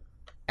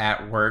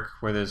at work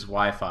where there's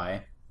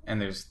Wi-Fi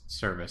and there's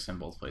service in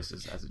both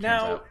places as it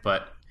turns out.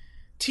 But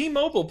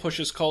T-Mobile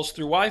pushes calls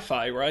through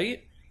Wi-Fi,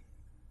 right?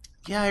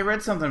 Yeah, I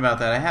read something about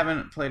that. I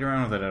haven't played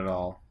around with it at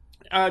all.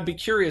 I'd be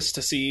curious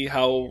to see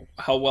how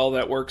well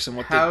that works and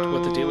what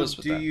the deal is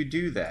with that. How do you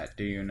do that?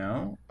 Do you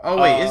know?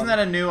 Oh, wait, isn't that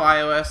a new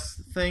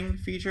iOS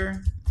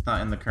feature? It's not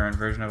in the current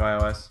version of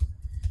iOS?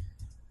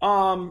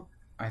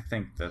 I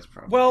think that's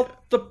probably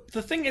it.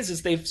 The thing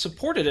is they've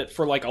supported it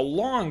for like a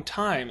long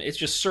time. It's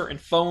just certain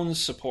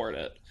phones support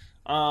it.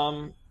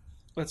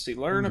 Let's see.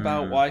 Learn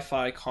about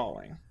Wi-Fi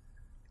calling.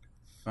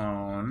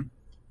 Phone.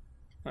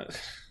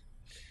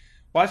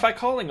 Wi-Fi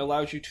calling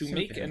allows you to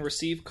make and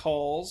receive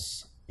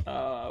calls.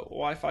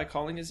 Wi-Fi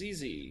calling is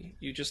easy.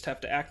 You just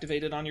have to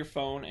activate it on your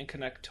phone and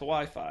connect to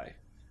Wi-Fi.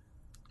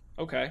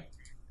 Okay.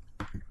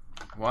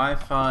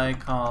 Wi-Fi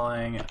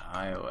calling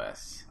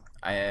iOS.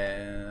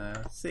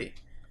 Let's see.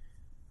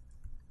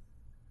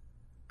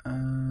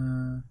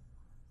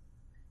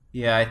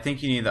 Yeah, I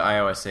think you need the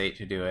iOS 8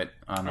 to do it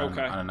on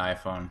an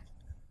iPhone.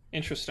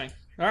 Interesting.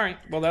 All right.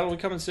 Well, that'll be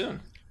coming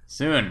soon.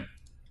 Soon.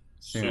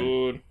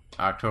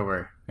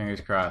 October.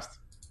 Fingers crossed.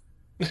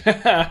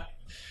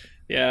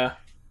 Yeah.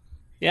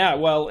 Yeah,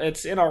 well,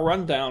 it's in our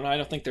rundown. I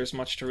don't think there's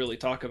much to really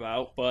talk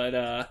about,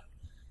 but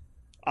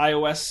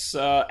iOS,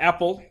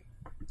 Apple,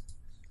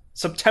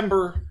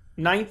 September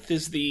 9th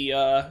is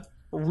the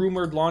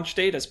rumored launch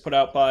date as put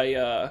out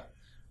by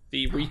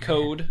the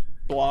Recode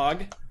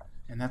blog.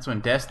 And that's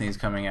when Destiny's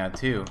coming out,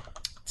 too.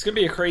 It's going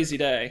to be a crazy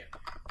day.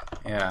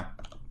 Yeah.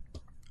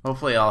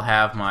 Hopefully I'll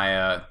have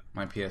my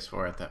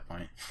PS4 at that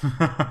point.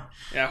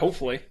 Yeah,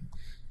 hopefully.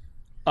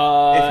 If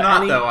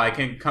not, though, I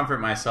can comfort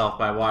myself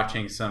by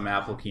watching some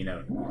Apple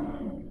keynote.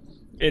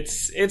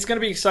 It's going to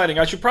be exciting.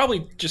 I should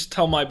probably just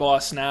tell my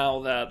boss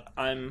now that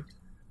I'm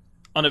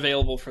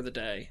unavailable for the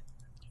day.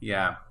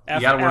 Yeah,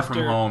 you gotta work from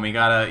home. You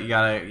gotta,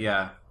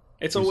 yeah.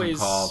 It's always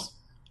calls.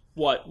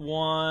 What,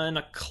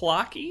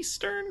 1:00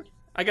 Eastern?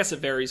 I guess it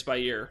varies by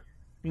year.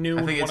 noon.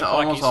 I think it's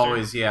almost Eastern.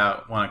 Always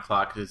 1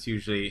 o'clock because it's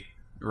usually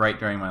right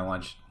during my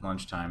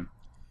lunchtime.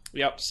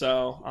 Yep.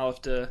 So I'll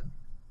have to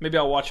maybe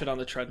I'll watch it on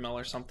the treadmill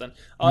or something.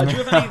 Do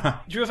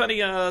you have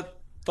any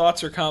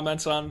thoughts or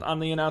comments on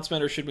the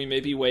announcement, or should we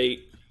maybe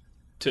wait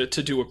to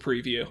do a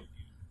preview?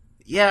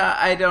 Yeah,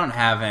 I don't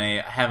have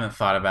any. I haven't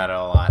thought about it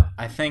a lot.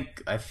 I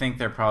think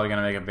they're probably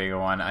going to make a bigger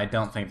one. I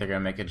don't think they're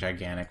going to make a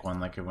gigantic one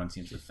like everyone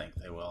seems to think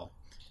they will.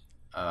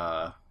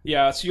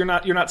 Yeah, so you're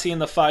not seeing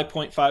the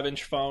 5.5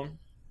 inch phone?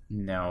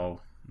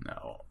 No.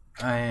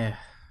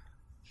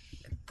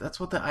 That's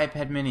what the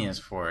iPad Mini is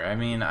for. I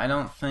mean, I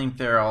don't think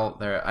they're all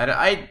there.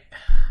 I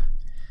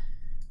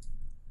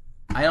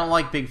don't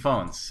like big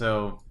phones,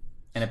 so,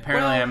 and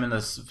apparently I'm in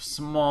the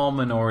small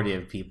minority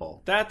of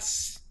people.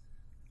 That's,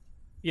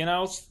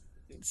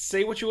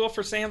 say what you will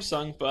for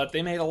Samsung, but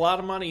they made a lot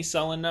of money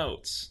selling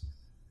Notes.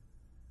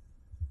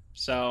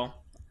 So,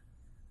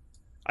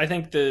 I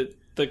think put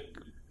it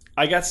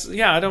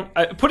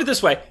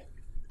this way.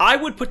 I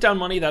would put down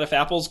money that if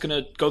Apple's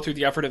going to go through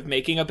the effort of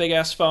making a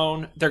big-ass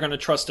phone, they're going to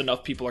trust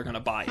enough people are going to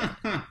buy it.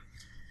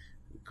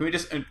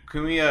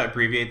 Can we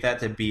abbreviate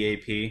that to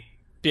BAP?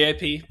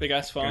 BAP,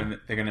 big-ass phone.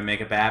 They're going to make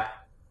a BAP?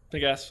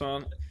 Big-ass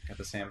phone. Got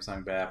the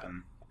Samsung BAP.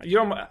 And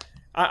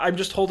I'm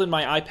just holding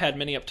my iPad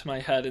Mini up to my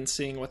head and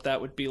seeing what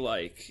that would be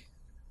like.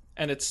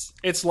 And it's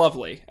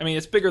lovely. I mean,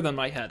 it's bigger than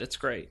my head. It's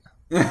great.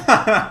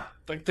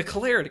 Like, the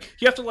clarity.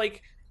 You have to,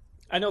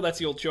 I know that's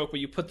the old joke, but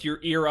you put your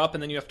ear up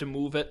and then you have to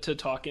move it to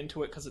talk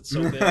into it because it's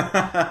so big.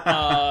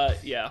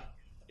 Yeah,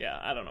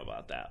 I don't know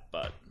about that,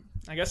 but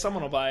I guess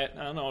someone will buy it.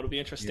 I don't know. It'll be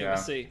interesting to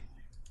see.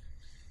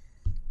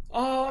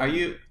 Are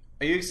you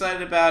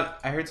excited about?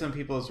 I heard some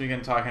people this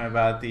weekend talking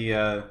about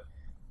a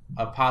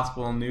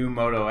possible new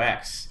Moto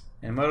X,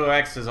 and Moto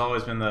X has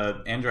always been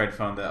the Android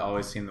phone that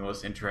always seemed the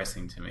most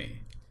interesting to me.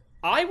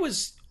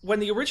 When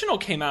the original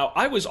came out,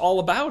 I was all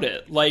about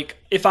it. Like,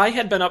 if I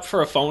had been up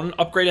for a phone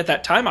upgrade at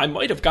that time, I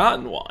might have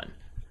gotten one.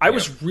 I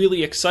was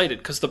really excited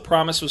because the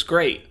promise was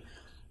great.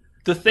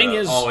 The thing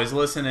is... always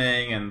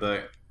listening and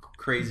the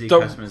crazy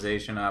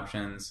customization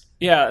options.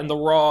 Yeah, and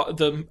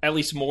the at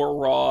least more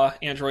raw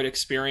Android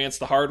experience.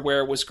 The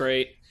hardware was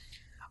great.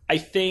 I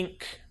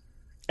think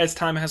as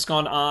time has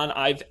gone on,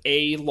 I've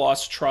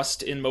lost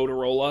trust in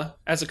Motorola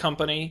as a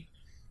company.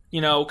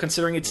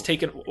 Considering it's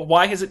taken...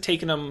 Why has it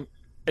taken them...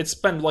 It's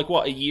been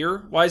a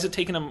year? Why has it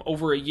taken them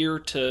over a year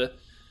to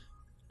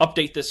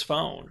update this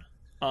phone?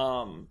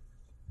 Well,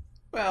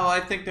 I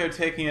think they're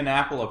taking an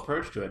Apple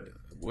approach to it.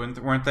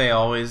 Weren't they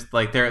always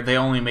they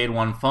only made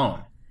one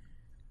phone?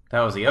 That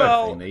was the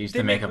other thing. They used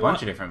to make a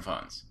bunch of different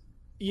phones.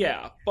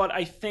 Yeah, but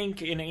I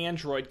think in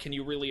Android, can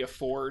you really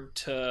afford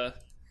to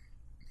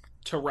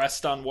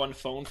rest on one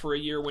phone for a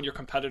year when your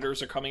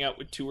competitors are coming out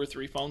with 2 or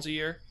 3 phones a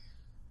year?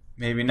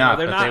 Maybe not,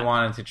 but they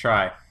wanted to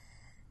try.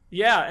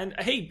 Yeah, and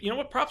hey, you know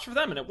what? Props for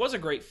them, and it was a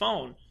great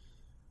phone.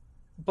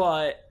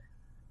 But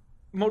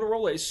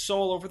Motorola is so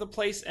all over the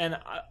place, and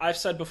I've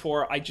said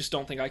before, I just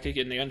don't think I could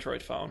get an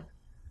Android phone.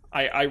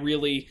 I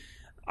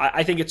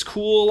think it's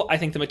cool. I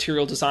think the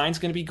material design is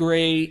going to be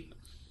great.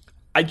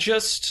 I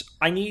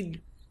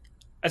need,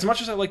 as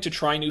much as I like to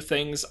try new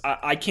things,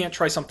 I can't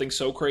try something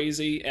so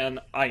crazy, and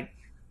I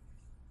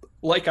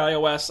like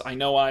iOS. I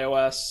know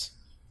iOS.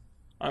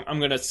 I'm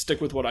going to stick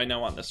with what I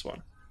know on this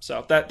one.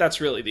 So that's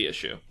really the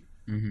issue.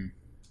 Mm-hmm.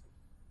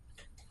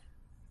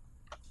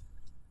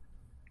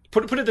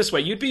 Put it this way: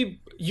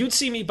 you'd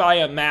see me buy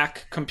a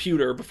Mac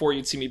computer before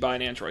you'd see me buy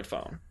an Android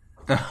phone.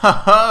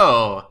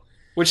 Oh,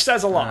 which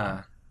says a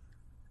lot.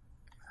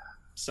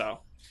 So,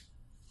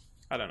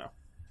 I don't know.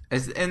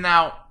 Is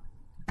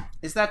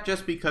that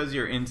just because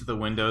you're into the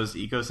Windows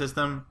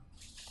ecosystem,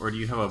 or do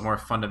you have a more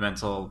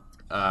fundamental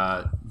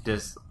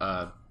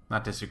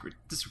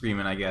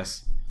disagreement, I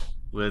guess,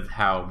 with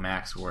how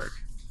Macs work?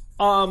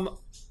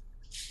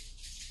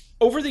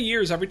 Over the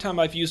years, every time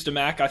I've used a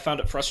Mac, I found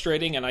it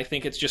frustrating, and I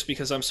think it's just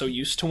because I'm so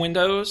used to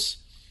Windows.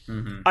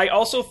 Mm-hmm. I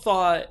also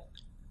thought,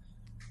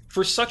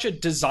 for such a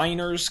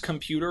designer's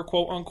computer,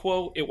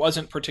 quote-unquote, it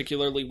wasn't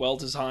particularly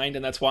well-designed,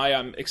 and that's why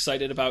I'm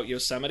excited about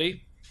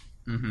Yosemite.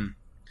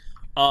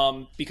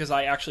 Mm-hmm. Because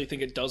I actually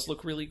think it does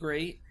look really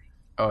great.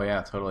 Oh,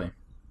 yeah, totally.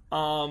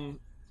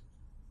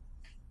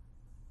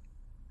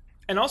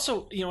 And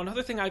also,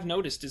 another thing I've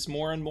noticed is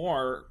more and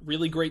more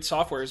really great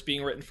software is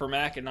being written for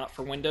Mac and not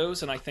for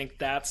Windows, and I think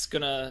that's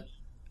going to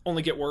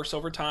only get worse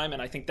over time,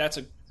 and I think that's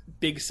a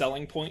big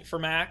selling point for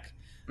Mac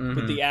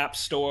with the App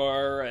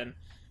Store, and,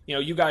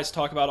 you guys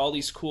talk about all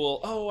these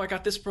cool, I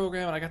got this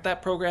program and I got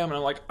that program, and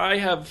I'm like, I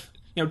have,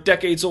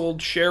 decades-old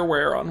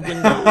shareware on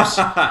Windows.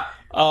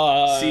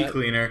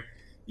 CCleaner.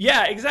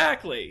 Yeah,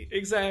 exactly.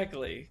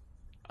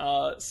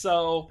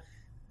 So...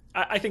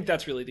 I think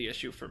that's really the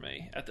issue for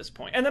me at this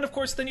point. And then, of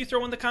course, you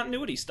throw in the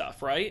continuity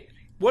stuff, right?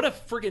 What a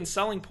friggin'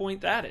 selling point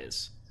that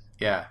is.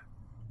 Yeah.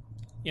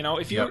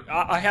 If you... Yep.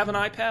 I have an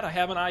iPad, I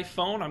have an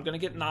iPhone, I'm going to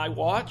get an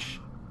iWatch.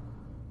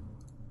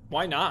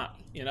 Why not?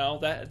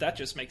 That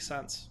just makes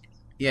sense.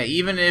 Yeah,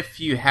 even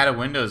if you had a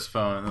Windows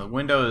phone, the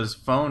Windows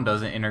phone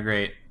doesn't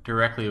integrate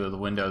directly with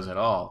Windows at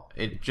all.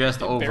 It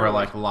just over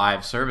like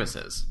live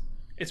services.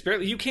 It's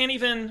barely. You can't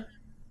even.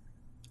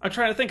 I'm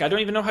trying to think. I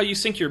don't even know how you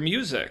sync your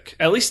music.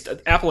 At least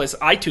Apple has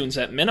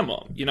iTunes at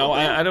minimum. You know,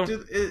 I don't.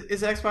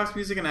 Is Xbox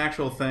Music an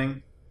actual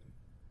thing?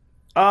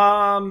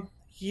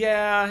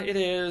 Yeah, it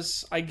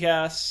is. I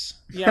guess.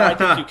 Yeah, I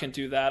think you can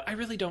do that. I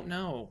really don't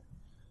know.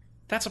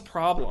 That's a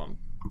problem.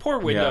 Poor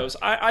Windows.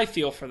 Yeah. I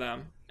feel for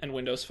them and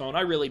Windows Phone.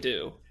 I really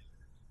do.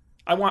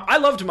 I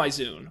loved my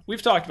Zune.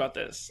 We've talked about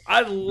this.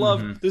 I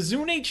loved the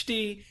Zune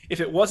HD.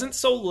 If it wasn't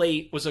so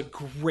late, was a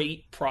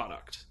great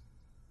product,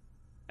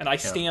 and I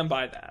stand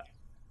by that.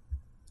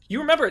 You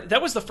remember,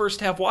 that was the first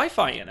to have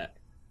Wi-Fi in it.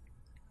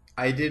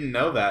 I didn't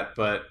know that,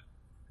 but...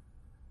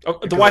 Oh,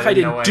 the Wi-Fi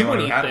didn't do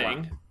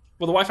anything.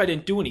 Well, the Wi-Fi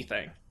didn't do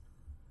anything.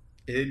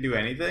 It didn't do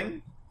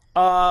anything?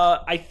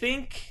 I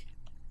think,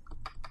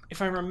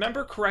 if I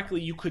remember correctly,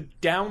 you could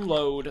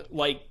download,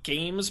 like,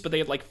 games, but they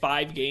had, like,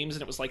 5 games,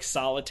 and it was, like,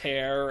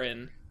 solitaire,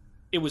 and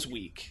it was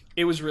weak.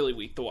 It was really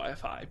weak, the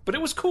Wi-Fi. But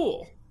it was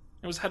cool.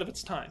 It was ahead of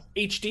its time.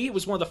 HD, it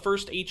was one of the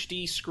first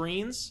HD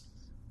screens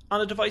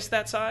on a device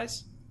that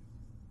size.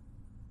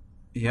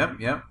 Yep.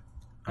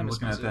 I'm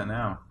looking at that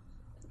now.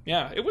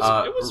 Yeah, it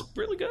was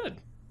really good.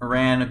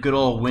 Ran a good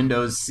old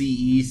Windows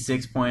CE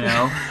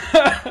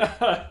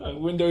 6.0.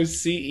 Windows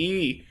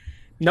CE.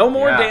 No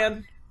more,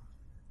 Dan.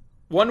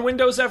 One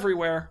Windows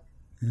everywhere.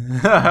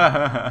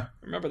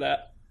 Remember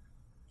that.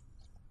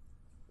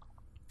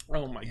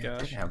 Oh my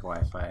gosh. It did have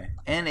Wi-Fi.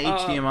 And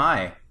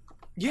HDMI.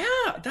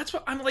 Yeah, that's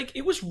what I'm like.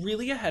 It was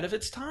really ahead of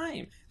its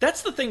time.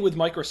 That's the thing with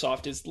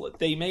Microsoft is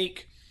they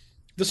make...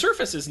 The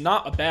Surface is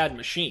not a bad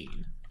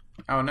machine.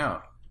 Oh, no.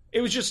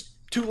 It was just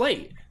too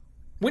late.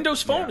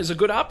 Windows Phone is a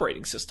good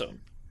operating system.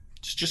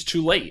 It's just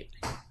too late.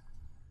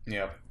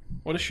 Yep.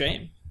 What a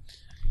shame.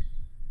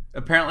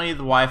 Apparently, the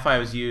Wi-Fi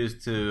was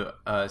used to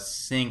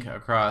sync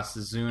across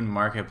the Zune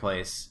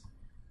Marketplace.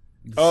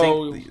 The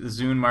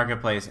Zune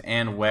Marketplace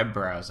and web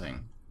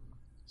browsing.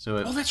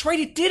 So that's right.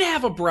 It did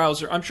have a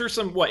browser. I'm sure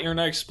some,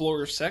 Internet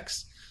Explorer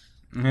 6?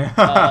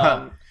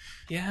 Yeah.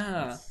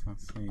 Let's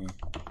see.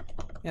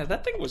 Yeah,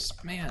 that thing was,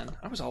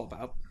 I was all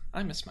about.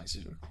 I miss my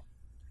Zune.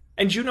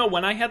 And you know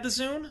when I had the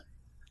Zune?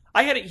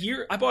 I had it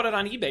I bought it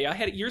on eBay. I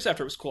had it years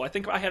after it was cool. I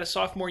think I had a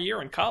sophomore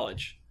year in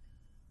college.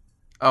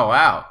 Oh,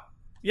 wow.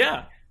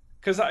 Yeah,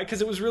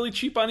 because it was really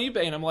cheap on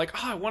eBay, and I'm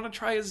like, I want to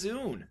try a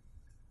Zune.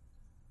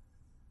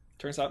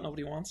 Turns out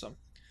nobody wants them.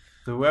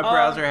 The web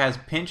browser has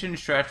pinch and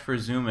stretch for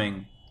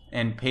zooming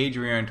and page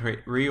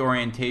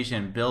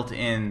reorientation built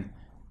in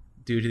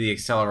due to the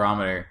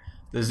accelerometer.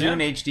 The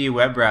Zune HD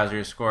web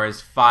browser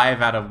scores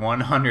 5 out of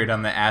 100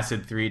 on the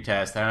ACID 3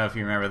 test. I don't know if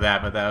you remember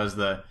that, but that was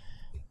the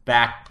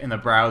back in the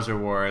browser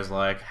wars,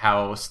 like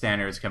how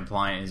standards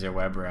compliant is your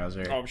web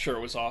browser. Oh, I'm sure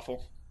it was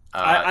awful.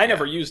 I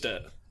never used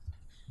it.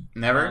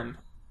 Never?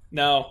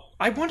 No.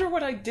 I wonder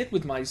what I did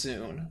with my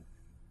Zune.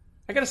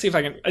 I gotta see if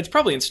I can... It's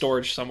probably in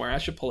storage somewhere. I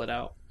should pull it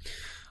out.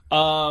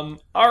 All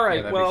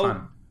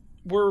right,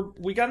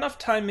 we got enough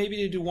time maybe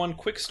to do one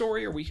quick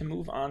story, or we can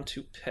move on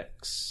to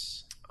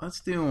picks. Let's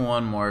do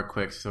one more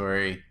quick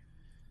story.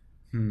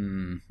 I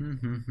don't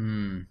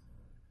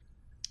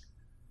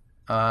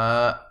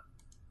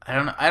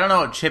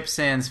know what Chip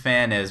Sans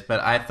Fan is, but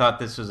I thought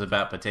this was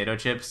about potato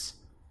chips.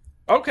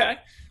 Okay.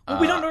 Well,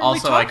 we don't normally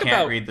also, talk I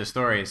can't read the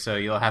story, so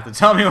you'll have to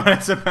tell me what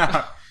it's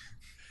about.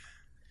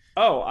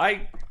 Oh,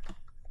 I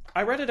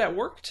read it at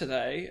work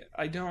today.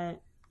 I don't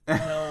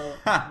know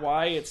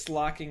why it's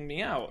locking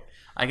me out.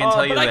 I can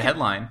tell you the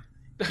headline.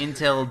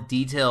 Intel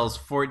details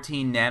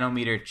 14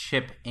 nanometer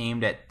chip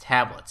aimed at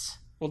tablets.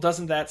 Well,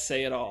 doesn't that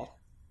say it all?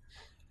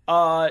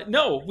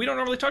 No, we don't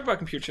normally talk about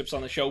computer chips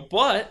on the show,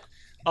 but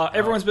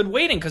everyone's been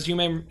waiting because you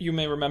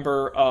may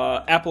remember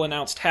Apple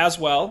announced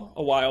Haswell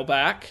a while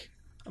back.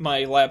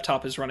 My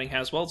laptop is running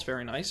Haswell. It's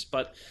very nice,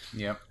 but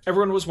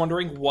everyone was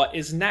wondering what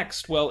is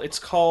next. Well, it's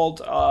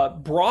called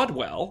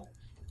Broadwell,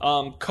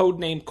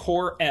 codename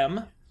Core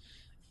M.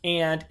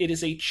 And it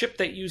is a chip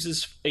that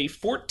uses a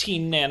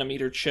 14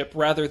 nanometer chip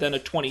rather than a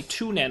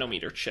 22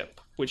 nanometer chip,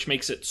 which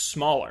makes it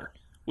smaller,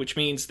 which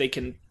means they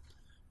can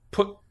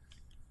put...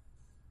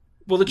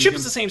 Well, the chip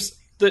is the same...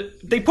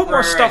 They put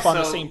more stuff on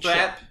the same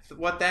chip.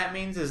 What that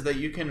means is that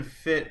you can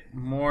fit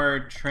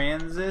more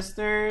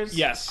transistors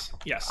yes,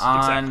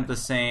 on the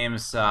same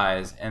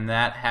size, and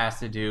that has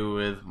to do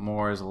with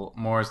Moore's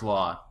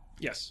law.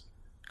 Yes,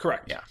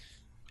 correct. Yeah.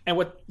 And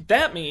what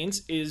that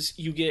means is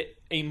you get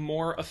a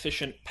more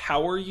efficient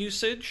power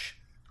usage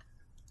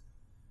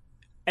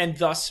and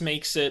thus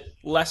makes it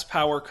less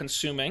power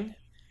consuming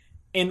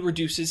and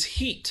reduces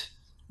heat,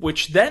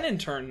 which then in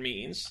turn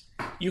means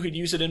you could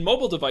use it in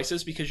mobile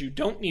devices because you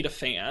don't need a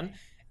fan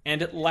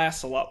and it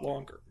lasts a lot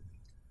longer.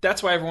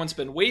 That's why everyone's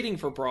been waiting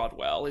for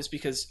Broadwell, is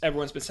because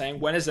everyone's been saying,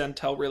 when is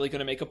Intel really going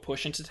to make a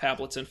push into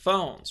tablets and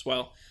phones?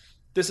 Well,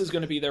 this is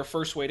going to be their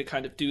first way to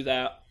kind of do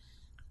that.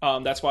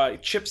 That's why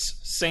Chips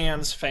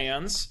Sans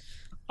fans.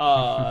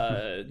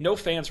 No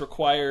fans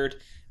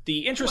required.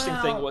 The interesting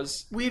thing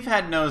was... We've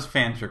had no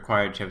fans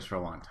required chips for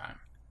a long time.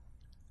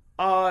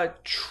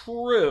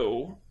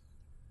 True.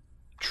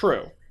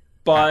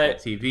 But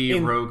Apple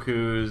TV,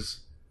 Roku's.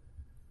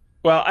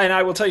 Well, and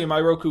I will tell you, my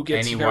Roku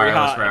gets very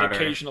hot and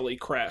occasionally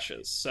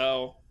crashes.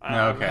 So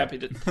I'm happy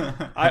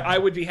to. I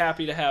would be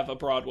happy to have a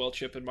Broadwell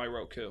chip in my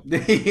Roku.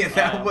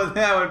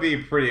 that would be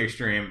pretty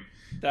extreme.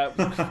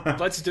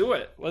 Let's do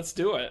it. Let's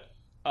do it.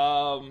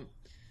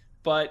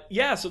 But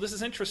yeah, so this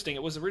is interesting.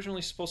 It was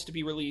originally supposed to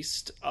be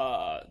released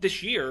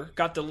this year,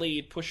 got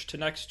delayed, pushed to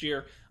next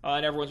year,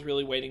 and everyone's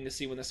really waiting to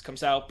see when this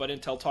comes out. But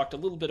Intel talked a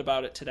little bit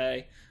about it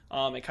today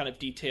and kind of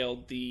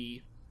detailed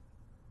the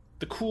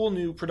cool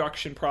new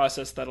production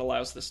process that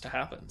allows this to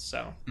happen.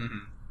 So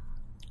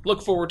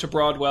look forward to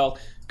Broadwell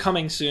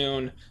coming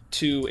soon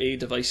to a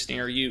device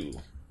near you.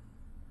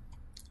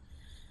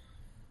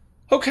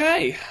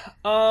 Okay.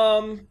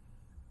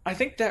 I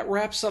think that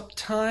wraps up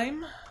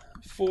time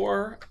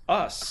for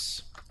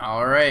us.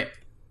 All right.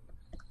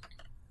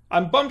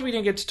 I'm bummed we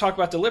didn't get to talk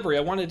about delivery.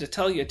 I wanted to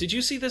tell you. Did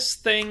you see this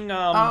thing?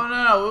 Oh,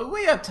 no.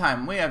 We have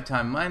time.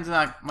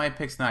 My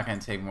pick's not going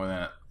to take more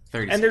than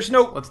 30 and seconds.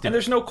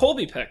 There's no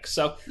Colby pick.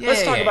 So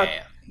let's talk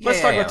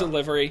about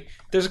delivery.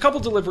 There's a couple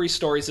delivery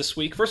stories this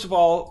week. First of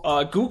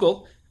all,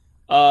 Google.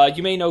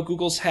 You may know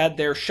Google's had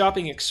their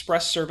Shopping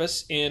Express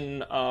service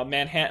in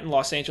Manhattan,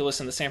 Los Angeles,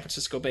 and the San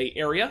Francisco Bay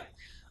Area.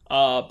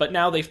 But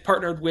now they've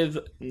partnered with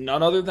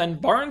none other than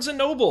Barnes &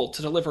 Noble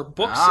to deliver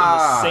books in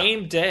the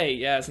same day.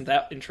 Yeah, isn't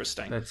that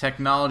interesting? The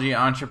technology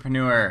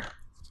entrepreneur.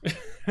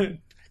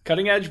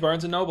 Cutting edge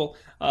Barnes & Noble.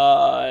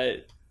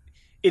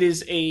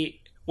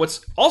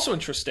 What's also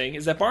interesting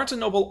is that Barnes &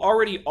 Noble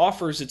already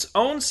offers its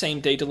own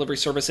same-day delivery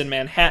service in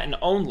Manhattan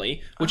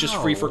only, which is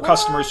free for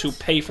customers who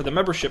pay for the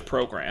membership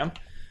program.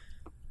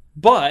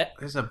 But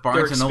there's a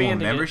Barnes & Noble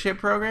membership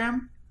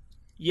program?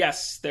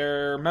 Yes,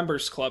 their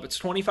members club. It's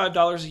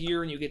 $25 a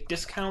year, and you get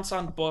discounts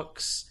on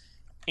books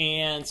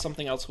and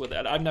something else with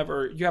it.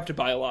 You have to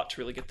buy a lot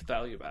to really get the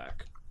value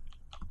back.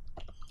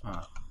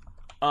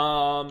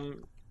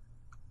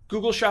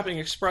 Google Shopping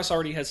Express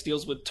already has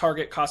deals with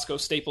Target, Costco,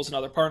 Staples, and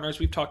other partners.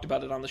 We've talked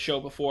about it on the show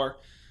before.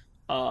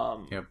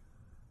 Yep.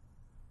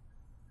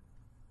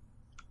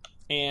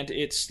 And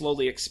it's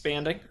slowly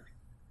expanding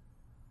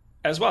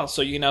as well.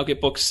 So you can now get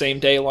books same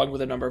day along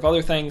with a number of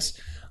other things.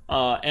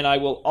 And I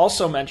will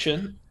also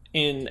mention,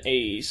 in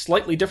a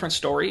slightly different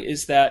story,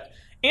 is that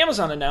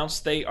Amazon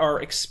announced they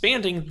are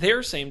expanding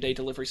their same-day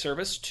delivery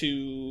service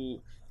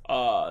to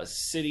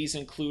cities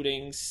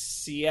including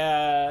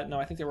Seattle. No,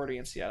 I think they're already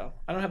in Seattle.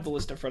 I don't have the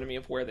list in front of me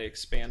of where they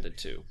expanded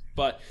to.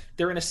 But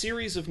they're in a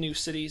series of new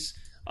cities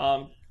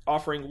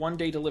offering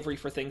one-day delivery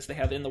for things they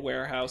have in the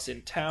warehouse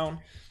in town.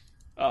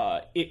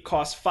 It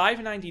costs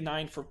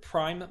 $5.99 for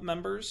Prime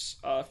members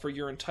for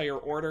your entire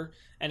order,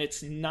 and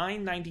it's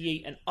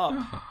 $9.98 and up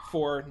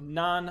for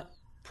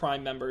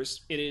non-Prime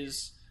members. It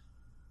is,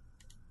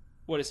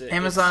 what is it?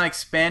 Amazon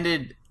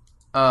expanded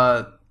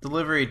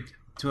delivery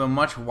to a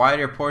much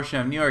wider portion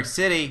of New York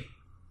City.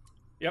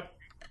 Yep.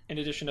 In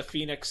addition to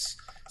Phoenix,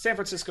 San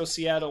Francisco,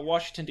 Seattle,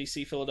 Washington,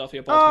 D.C.,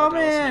 Philadelphia, Baltimore,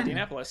 Dallas, and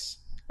Indianapolis.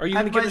 Are you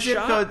going to give it a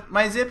shot?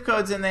 My zip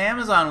code's in the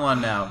Amazon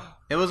one now.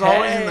 It was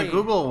always in the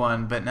Google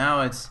one, but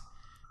now it's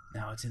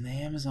in the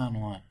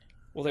Amazon one.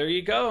 Well, there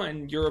you go,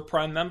 and you're a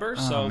Prime member,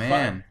 so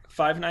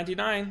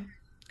 $5.99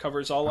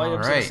 covers all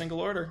items in a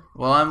single order.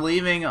 Well, I'm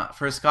leaving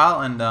for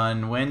Scotland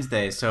on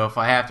Wednesday, so if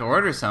I have to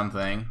order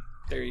something...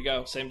 There you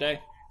go, same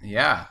day.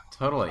 Yeah,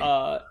 totally.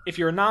 If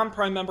you're a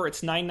non-Prime member,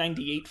 it's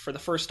 $9.98 for the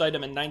first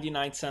item and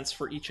 99 cents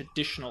for each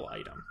additional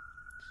item.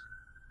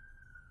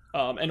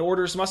 And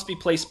orders must be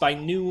placed by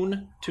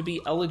noon to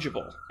be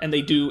eligible. And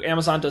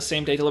Amazon does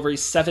same-day delivery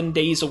 7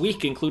 days a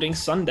week, including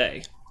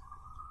Sunday.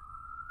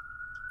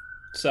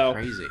 So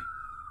crazy.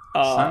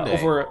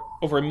 Over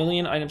 1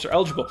 million items are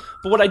eligible.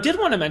 But what I did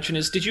want to mention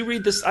is, did you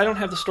read this? I don't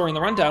have the story in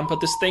the rundown, but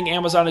this thing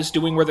Amazon is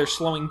doing where they're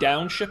slowing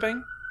down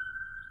shipping.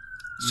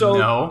 So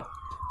no.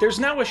 There's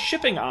now a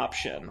shipping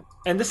option,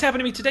 and this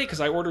happened to me today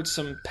because I ordered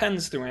some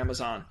pens through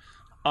Amazon.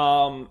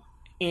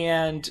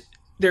 And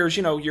there's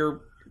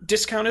your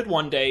discounted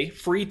 1 day,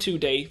 free 2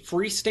 day,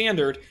 free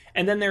standard,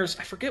 and then there's,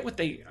 I forget what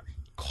they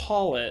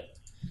call it.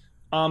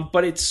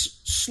 But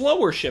it's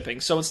slower shipping.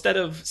 So instead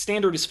of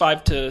standard is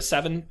 5 to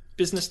 7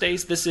 business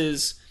days, this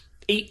is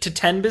 8 to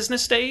 10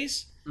 business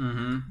days.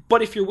 Mm-hmm.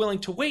 But if you're willing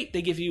to wait,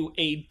 they give you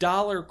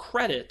 $1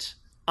 credit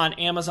on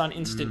Amazon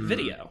Instant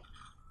Video.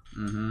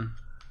 Mm-hmm.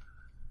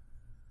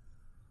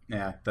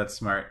 Yeah, that's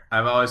smart.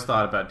 I've always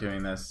thought about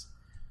doing this.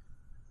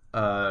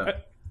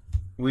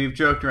 We've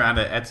joked around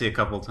at Etsy a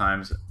couple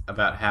times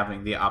about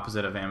having the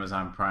opposite of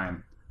Amazon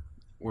Prime,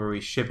 where we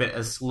ship it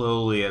as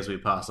slowly as we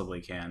possibly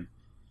can.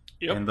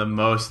 Yep. In the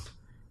most,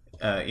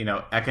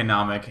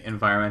 economic,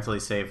 environmentally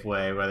safe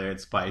way, whether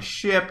it's by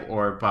ship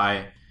or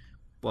by,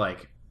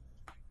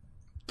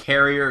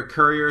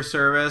 courier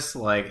service,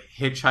 like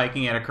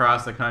hitchhiking it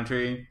across the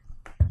country.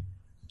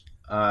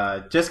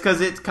 Just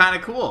because it's kind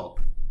of cool.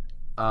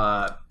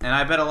 And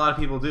I bet a lot of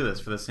people do this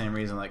for the same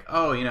reason, it's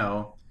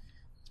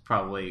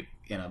probably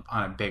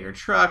on a bigger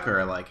truck or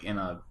in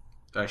a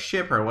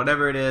ship or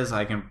whatever it is.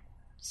 I can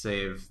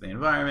save the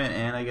environment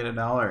and I get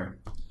 $1.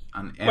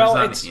 On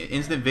Amazon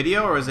Instant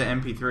Video, or is it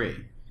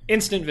MP3?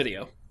 Instant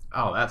Video.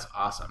 Oh, that's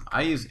awesome.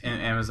 I use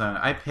Amazon.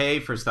 I pay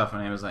for stuff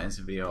on Amazon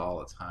Instant Video all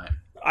the time.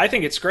 I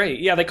think it's great.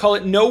 Yeah, they call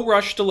it no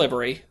rush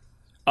delivery.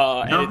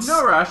 No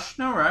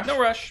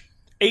rush.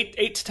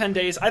 8 to 10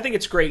 days. I think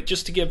it's great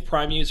just to give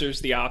Prime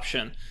users the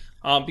option,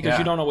 because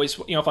you don't always,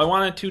 if I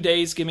wanted 2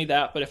 days, give me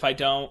that. But if I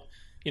don't,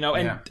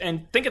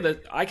 and think of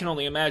it, I can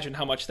only imagine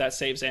how much that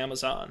saves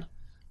Amazon.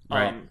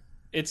 Right.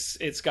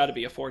 It's got to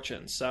be a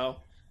fortune.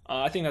 So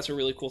I think that's a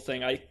really cool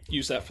thing. I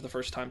use that for the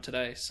first time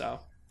today. So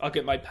I'll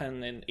get my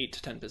pen in 8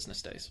 to 10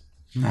 business days.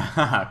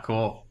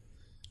 Cool.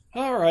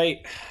 All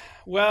right.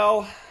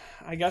 Well,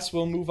 I guess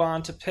we'll move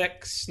on to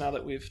picks now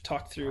that we've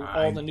talked through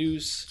all the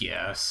news.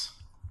 Yes.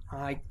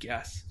 I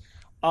guess.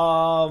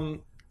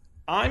 I'm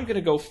going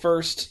to go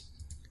first.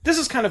 This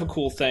is kind of a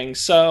cool thing.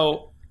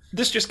 So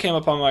this just came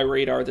up on my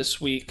radar this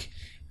week.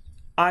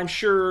 I'm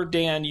sure,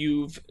 Dan,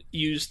 you've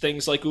used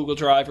things like Google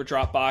Drive or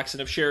Dropbox and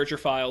have shared your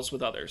files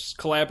with others,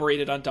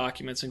 collaborated on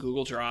documents in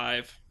Google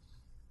Drive,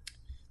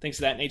 things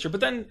of that nature.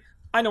 But then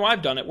I know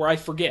I've done it where I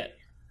forget.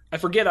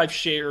 I've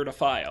shared a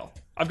file.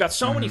 I've got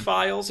so many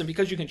files, and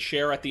because you can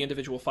share at the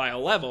individual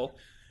file level,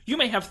 you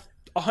may have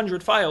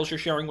 100 files you're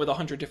sharing with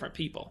 100 different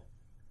people.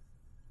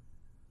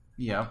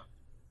 Yeah.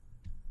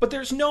 But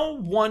there's no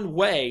one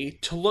way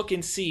to look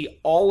and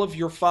see all of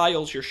your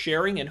files you're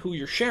sharing and who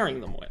you're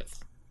sharing them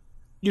with.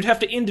 You'd have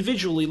to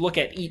individually look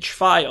at each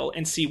file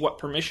and see what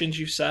permissions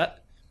you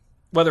set,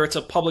 whether it's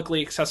a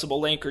publicly accessible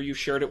link or you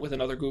shared it with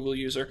another Google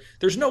user.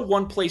 There's no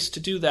one place to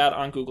do that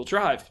on Google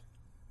Drive.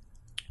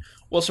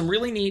 Well, some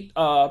really neat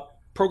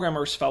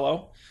programmers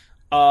fellow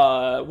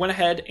went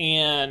ahead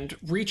and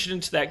reached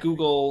into that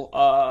Google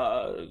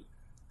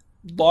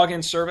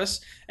login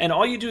service, and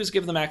all you do is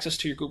give them access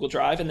to your Google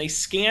Drive, and they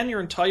scan your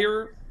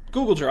entire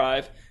Google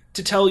Drive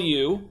to tell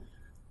you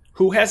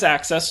who has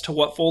access to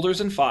what folders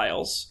and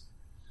files,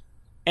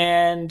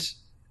 and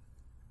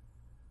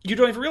you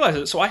don't even realize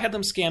it. So I had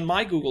them scan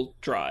my Google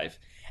Drive,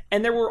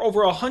 and there were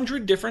over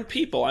 100 different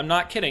people, I'm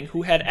not kidding,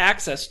 who had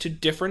access to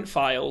different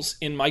files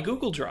in my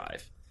Google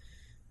Drive.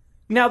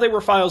 Now, they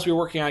were files we were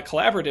working on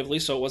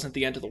collaboratively, so it wasn't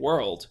the end of the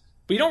world.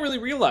 But you don't really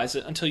realize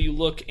it until you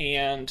look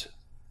and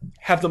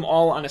have them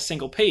all on a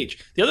single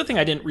page. The other thing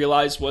I didn't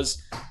realize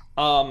was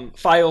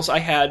files I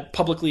had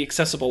publicly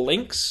accessible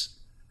links,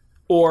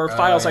 or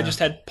files I just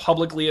had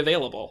publicly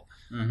available.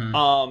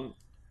 Mm-hmm.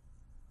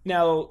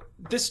 Now,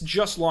 this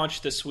just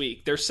launched this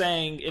week. They're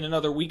saying in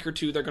another week or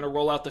two they're going to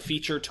roll out the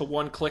feature to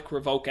one-click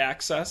revoke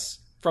access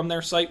from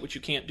their site, which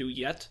you can't do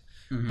yet.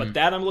 Mm-hmm. But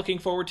that I'm looking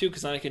forward to,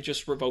 because then I can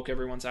just revoke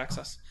everyone's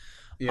access.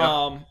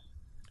 Yeah.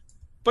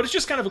 But it's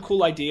just kind of a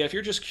cool idea. If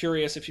you're just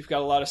curious, if you've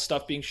got a lot of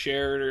stuff being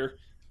shared, or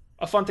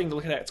a fun thing to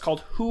look at, it's called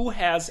Who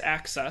Has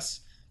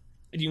Access,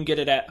 and you can get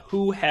it at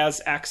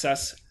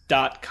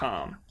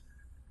whohasaccess.com.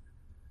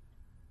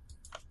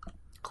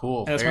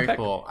 Cool, very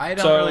cool. I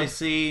don't really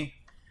see...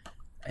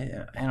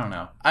 I don't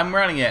know. I'm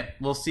running it.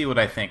 We'll see what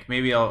I think.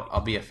 Maybe I'll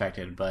be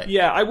affected, but...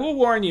 Yeah, I will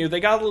warn you, they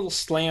got a little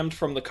slammed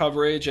from the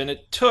coverage, and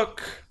it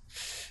took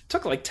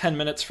like 10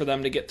 minutes for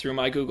them to get through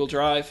my Google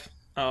Drive.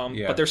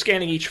 But they're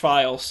scanning each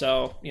file,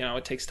 so,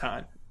 it takes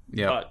time.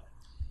 Yeah. But,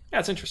 yeah,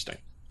 it's interesting.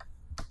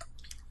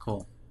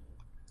 Cool.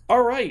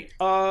 All right.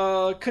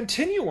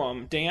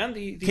 Continuum, Dan,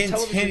 the Continuum.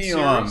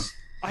 television series.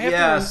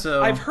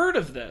 I've heard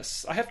of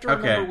this. I have to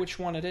remember which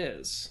one it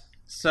is.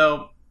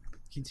 So,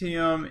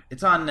 Continuum,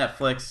 it's on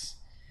Netflix.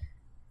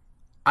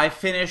 I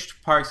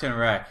finished Parks and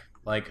Rec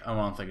like a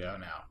month ago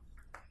now.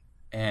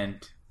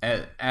 And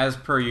as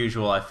per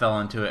usual, I fell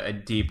into a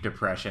deep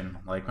depression,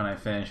 like when I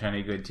finish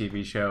any good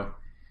TV show,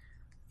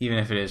 even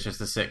if it is just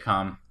a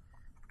sitcom.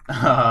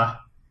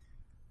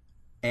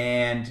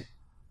 And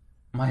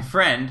my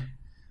friend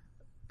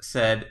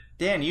said,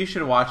 Dan, you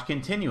should watch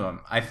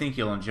Continuum. I think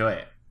you'll enjoy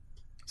it.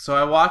 So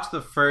I watched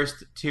the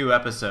first 2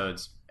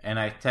 episodes, and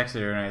I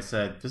texted her and I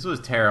said, this was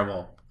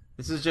terrible.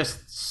 This is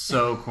just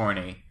so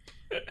corny.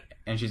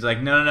 And she's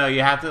like, no,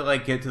 you have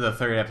to get to the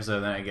 3rd episode,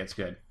 and then it gets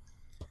good.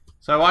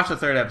 So I watched the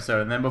 3rd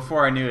episode, and then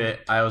before I knew it,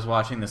 I was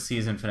watching the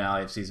season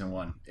finale of season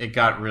 1. It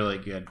got really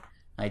good.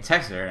 I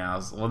texted her, and I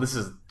was, well, this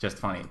is just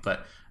funny,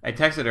 but I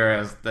texted her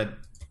as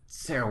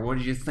Sarah, what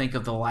did you think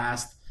of the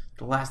last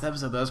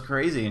episode? That was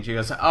crazy. And she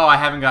goes, oh, I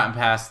haven't gotten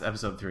past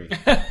episode 3.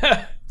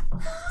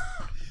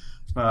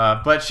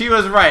 But she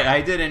was right.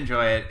 I did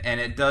enjoy it, and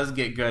it does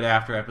get good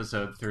after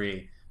episode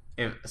 3.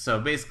 So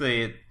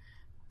basically,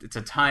 it's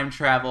a time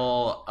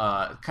travel,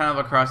 kind of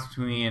a cross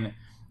between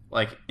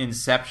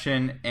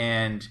Inception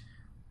and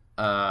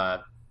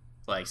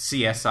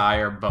CSI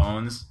or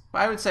Bones.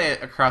 I would say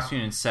a cross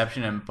between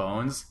Inception and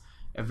Bones.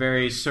 A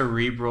very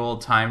cerebral,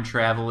 time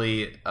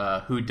travel-y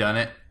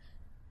whodunit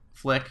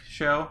flick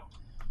show.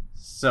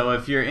 So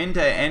if you're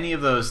into any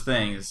of those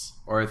things,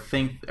 or if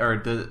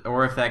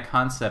that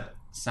concept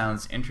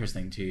sounds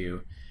interesting to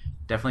you,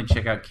 definitely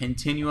check out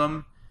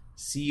Continuum,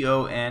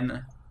 Continuum.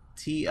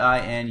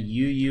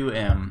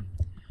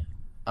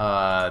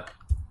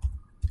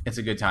 It's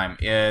a good time.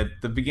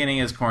 The beginning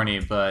is corny,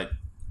 but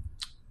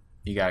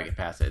you gotta get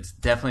past it. It's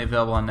definitely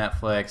available on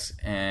Netflix.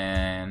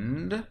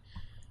 And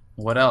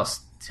what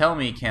else? tell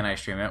me, can I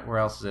stream it? Where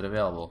else is it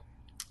available?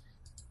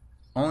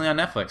 Only on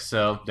Netflix,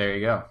 so there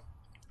you go.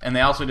 And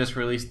they also just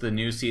released the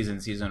new season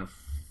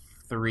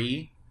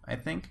 3, I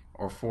think,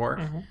 or 4.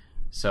 Mm-hmm.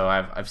 So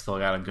I've still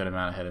got a good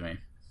amount ahead of me.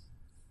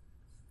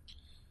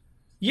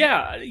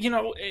 Yeah,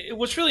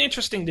 what's really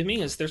interesting to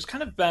me is there's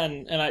kind of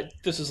been, and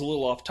this is a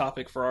little off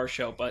topic for our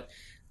show, but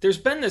there's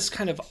been this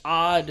kind of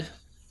odd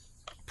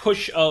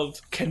push of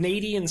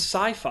Canadian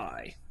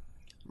sci-fi.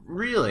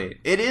 Really?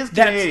 It is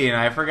Canadian.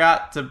 I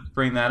forgot to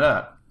bring that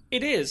up.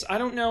 It is. I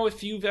don't know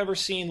if you've ever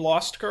seen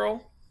Lost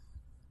Girl,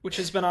 which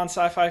has been on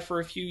Sci-Fi for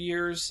a few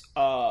years.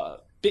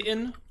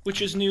 Bitten,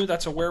 which is new.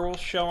 That's a werewolf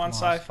show on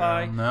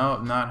Sci-Fi. Girl.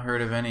 No, not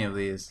heard of any of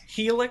these.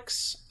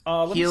 Helix.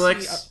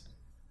 Helix.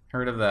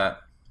 Heard of that.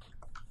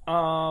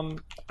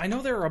 I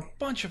know there are a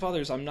bunch of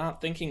others I'm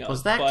not thinking of.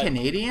 Was that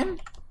Canadian?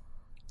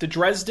 The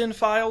Dresden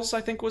Files,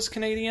 I think, was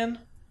Canadian.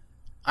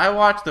 I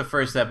watched the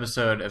first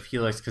episode of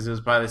Helix because it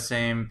was by the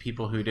same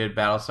people who did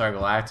Battlestar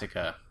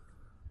Galactica.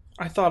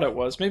 I thought it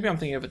was. Maybe I'm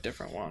thinking of a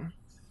different one.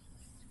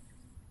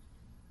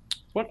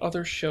 What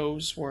other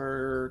shows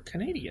were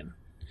Canadian?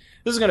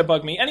 This is going to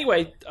bug me.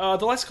 Anyway,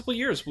 the last couple of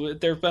years,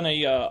 there have been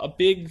a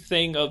big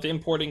thing of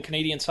importing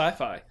Canadian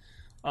sci-fi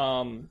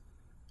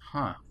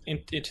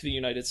into the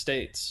United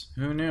States.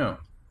 Who knew?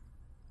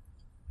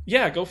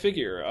 Yeah, go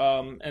figure.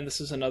 And this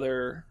is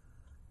another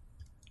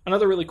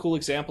really cool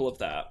example of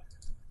that.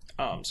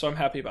 So I'm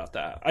happy about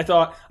that. I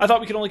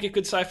thought we could only get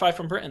good sci-fi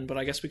from Britain, but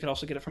I guess we could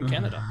also get it from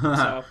Canada.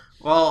 So.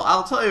 Well,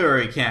 I'll tell you where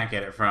we can't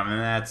get it from, and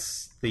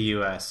that's the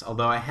U.S.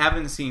 Although I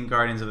haven't seen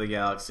Guardians of the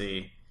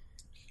Galaxy,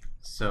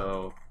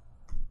 so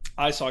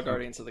I saw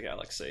Guardians of the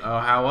Galaxy. Oh,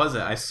 how was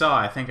it? I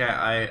think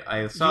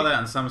I saw that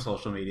on some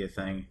social media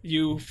thing.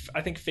 You,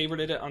 I think,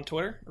 favorited it on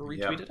Twitter or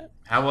retweeted it.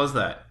 How was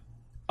that?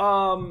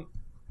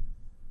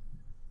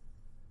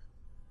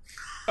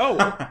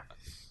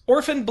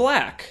 Orphan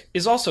Black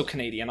is also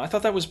Canadian. I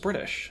thought that was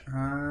British.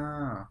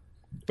 Oh.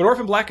 But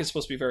Orphan Black is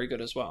supposed to be very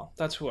good as well.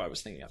 That's who I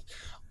was thinking of.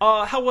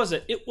 How was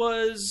it? It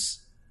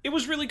was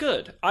really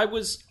good. I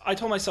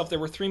told myself there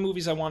were 3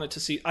 movies I wanted to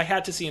see. I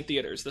had to see in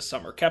theaters this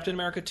summer. Captain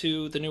America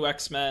 2, The New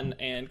X-Men,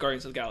 and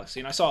Guardians of the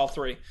Galaxy. And I saw all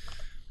 3.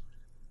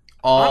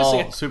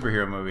 Honestly,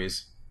 superhero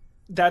movies.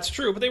 That's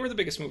true, but they were the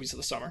biggest movies of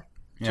the summer,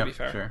 to be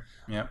fair. Sure.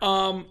 Yep.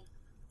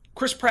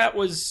 Chris Pratt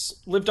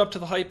lived up to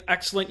the hype.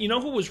 Excellent. You know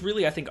who was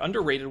really, I think,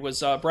 underrated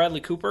was Bradley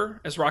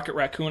Cooper as Rocket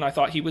Raccoon. I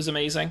thought he was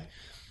amazing.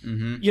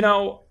 Mm-hmm.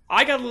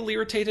 I got a little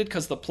irritated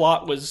because the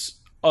plot was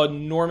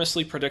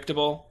enormously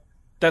predictable.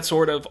 That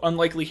sort of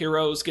unlikely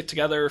heroes get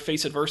together,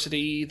 face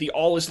adversity, the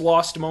all is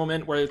lost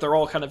moment where they're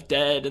all kind of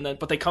dead,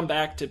 but they come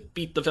back to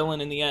beat the villain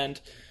in the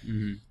end.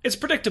 Mm-hmm. It's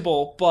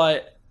predictable,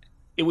 but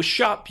it was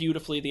shot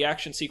beautifully. The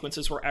action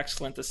sequences were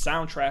excellent. The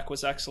soundtrack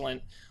was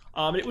excellent.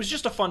 It was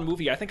just a fun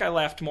movie. I think I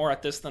laughed more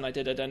at this than I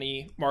did at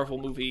any Marvel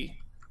movie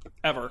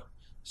ever.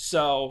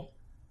 So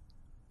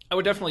I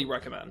would definitely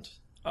recommend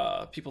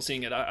people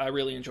seeing it. I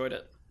really enjoyed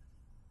it.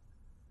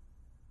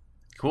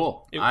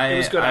 Cool. It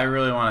was good. I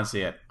really want to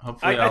see it.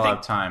 Hopefully I'll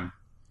have time.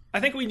 I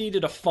think we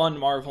needed a fun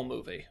Marvel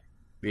movie.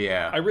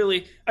 Yeah.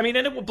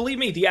 Believe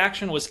me, the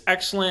action was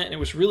excellent. And it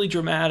was really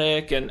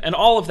dramatic and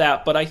all of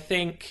that. But I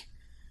think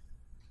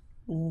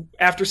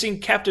after seeing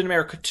Captain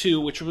America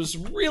 2, which was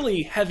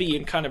really heavy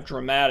and kind of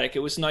dramatic, it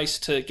was nice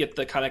to get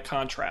the kind of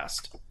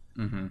contrast.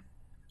 Mm-hmm.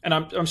 And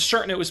I'm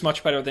certain it was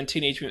much better than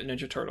Teenage Mutant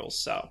Ninja Turtles.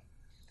 So,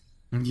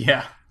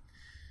 yeah.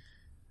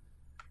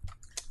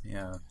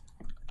 Yeah.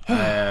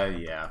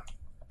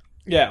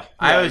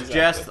 I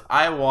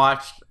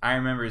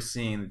remember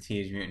seeing the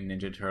Teenage Mutant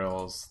Ninja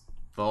Turtles,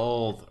 the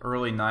old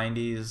early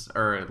 90s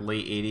or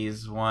late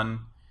 80s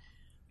one.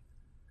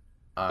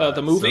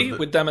 The movie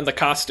with them in the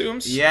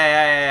costumes?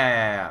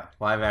 Yeah.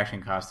 Live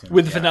action costumes.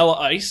 With Vanilla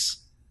Ice?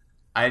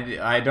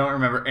 I don't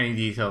remember any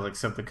details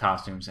except the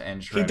costumes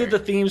and Shredder. He did the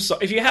theme song.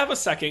 If you have a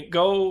second,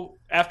 go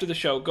after the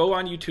show, go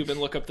on YouTube and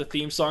look up the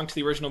theme song to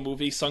the original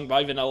movie sung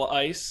by Vanilla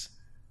Ice.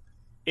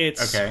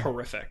 It's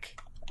horrific.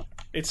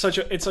 It's such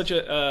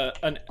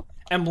an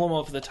emblem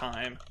of the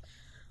time.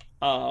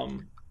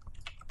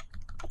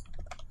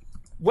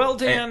 Well,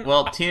 Dan...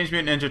 Teenage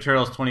Mutant Ninja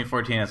Turtles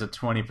 2014 has a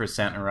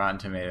 20% in Rotten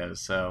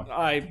Tomatoes, so...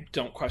 I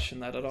don't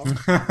question that at all.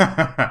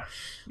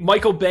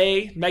 Michael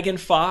Bay, Megan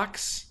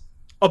Fox,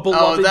 a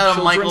beloved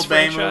children's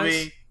franchise. Bay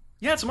movie?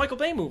 Yeah, it's a Michael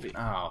Bay movie.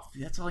 Oh,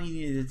 that's all you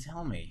needed to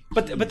tell me.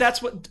 But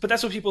that's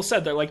what people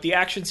said. They're like, the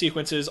action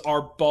sequences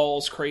are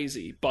balls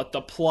crazy, but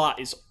the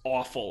plot is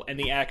awful, and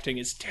the acting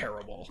is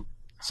terrible.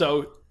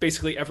 So,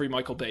 basically every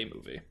Michael Bay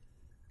movie.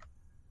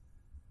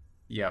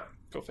 Yep.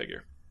 Go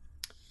figure.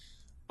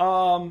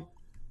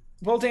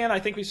 Well, Dan, I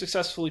think we've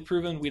successfully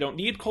proven we don't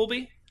need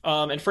Colby.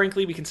 And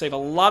frankly, we can save a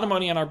lot of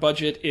money on our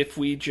budget if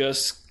we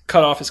just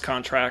cut off his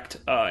contract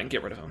and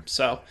get rid of him.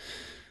 So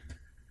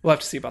we'll have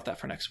to see about that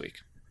for next week.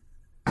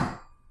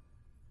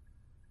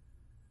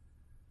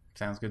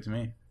 Sounds good to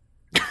me.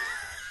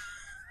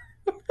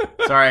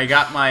 Sorry, I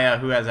got my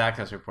Who Has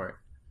Access report.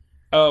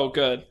 Oh,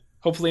 good.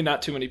 Hopefully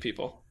not too many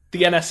people.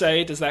 The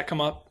NSA, does that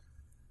come up?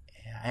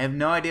 I have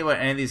no idea what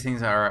any of these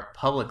things that are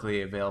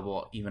publicly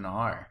available even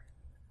are.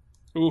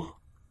 Ooh,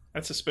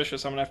 that's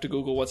suspicious. I'm going to have to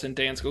Google what's in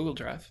Dan's Google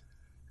Drive.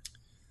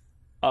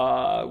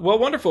 Well,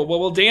 wonderful.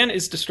 Well, Dan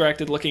is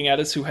distracted looking at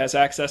us, who has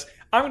access.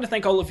 I'm going to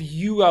thank all of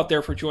you out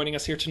there for joining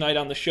us here tonight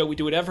on the show. We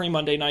do it every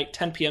Monday night,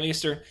 10 p.m.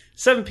 Eastern,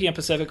 7 p.m.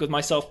 Pacific, with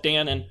myself,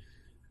 Dan, and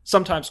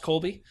sometimes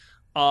Colby.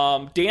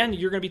 Dan,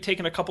 you're going to be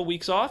taking a couple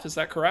weeks off. Is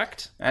that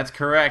correct? That's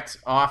correct.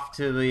 Off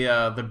to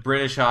the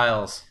British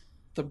Isles.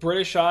 The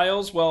British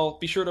Isles. Well,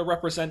 be sure to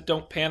represent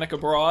Don't Panic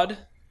Abroad.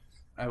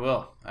 I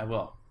will.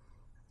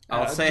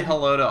 I'll say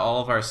hello to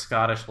all of our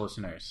Scottish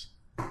listeners.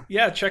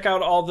 Yeah, check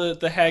out all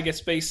the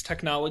haggis-based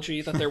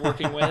technology that they're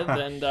working with,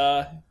 and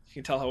you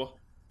can tell how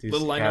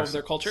little I know of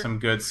their culture. Some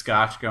good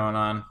Scotch going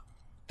on.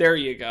 There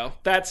you go.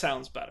 That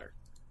sounds better.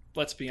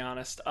 Let's be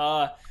honest.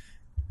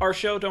 Our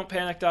show,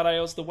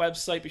 don'tpanic.io, is the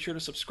website. Be sure to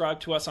subscribe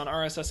to us on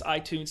RSS,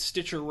 iTunes,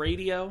 Stitcher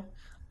Radio,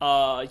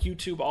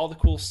 YouTube, all the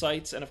cool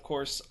sites, and of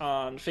course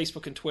on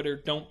Facebook and Twitter.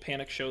 Don't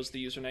Panic Show's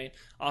the username.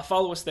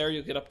 Follow us there.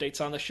 You'll get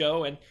updates on the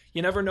show, and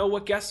you never know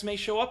what guests may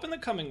show up in the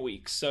coming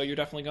weeks, so you're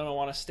definitely going to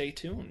want to stay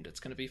tuned. It's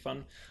going to be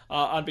fun.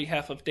 On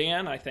behalf of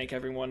Dan, I thank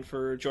everyone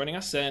for joining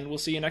us, and we'll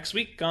see you next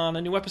week on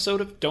a new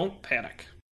episode of Don't Panic.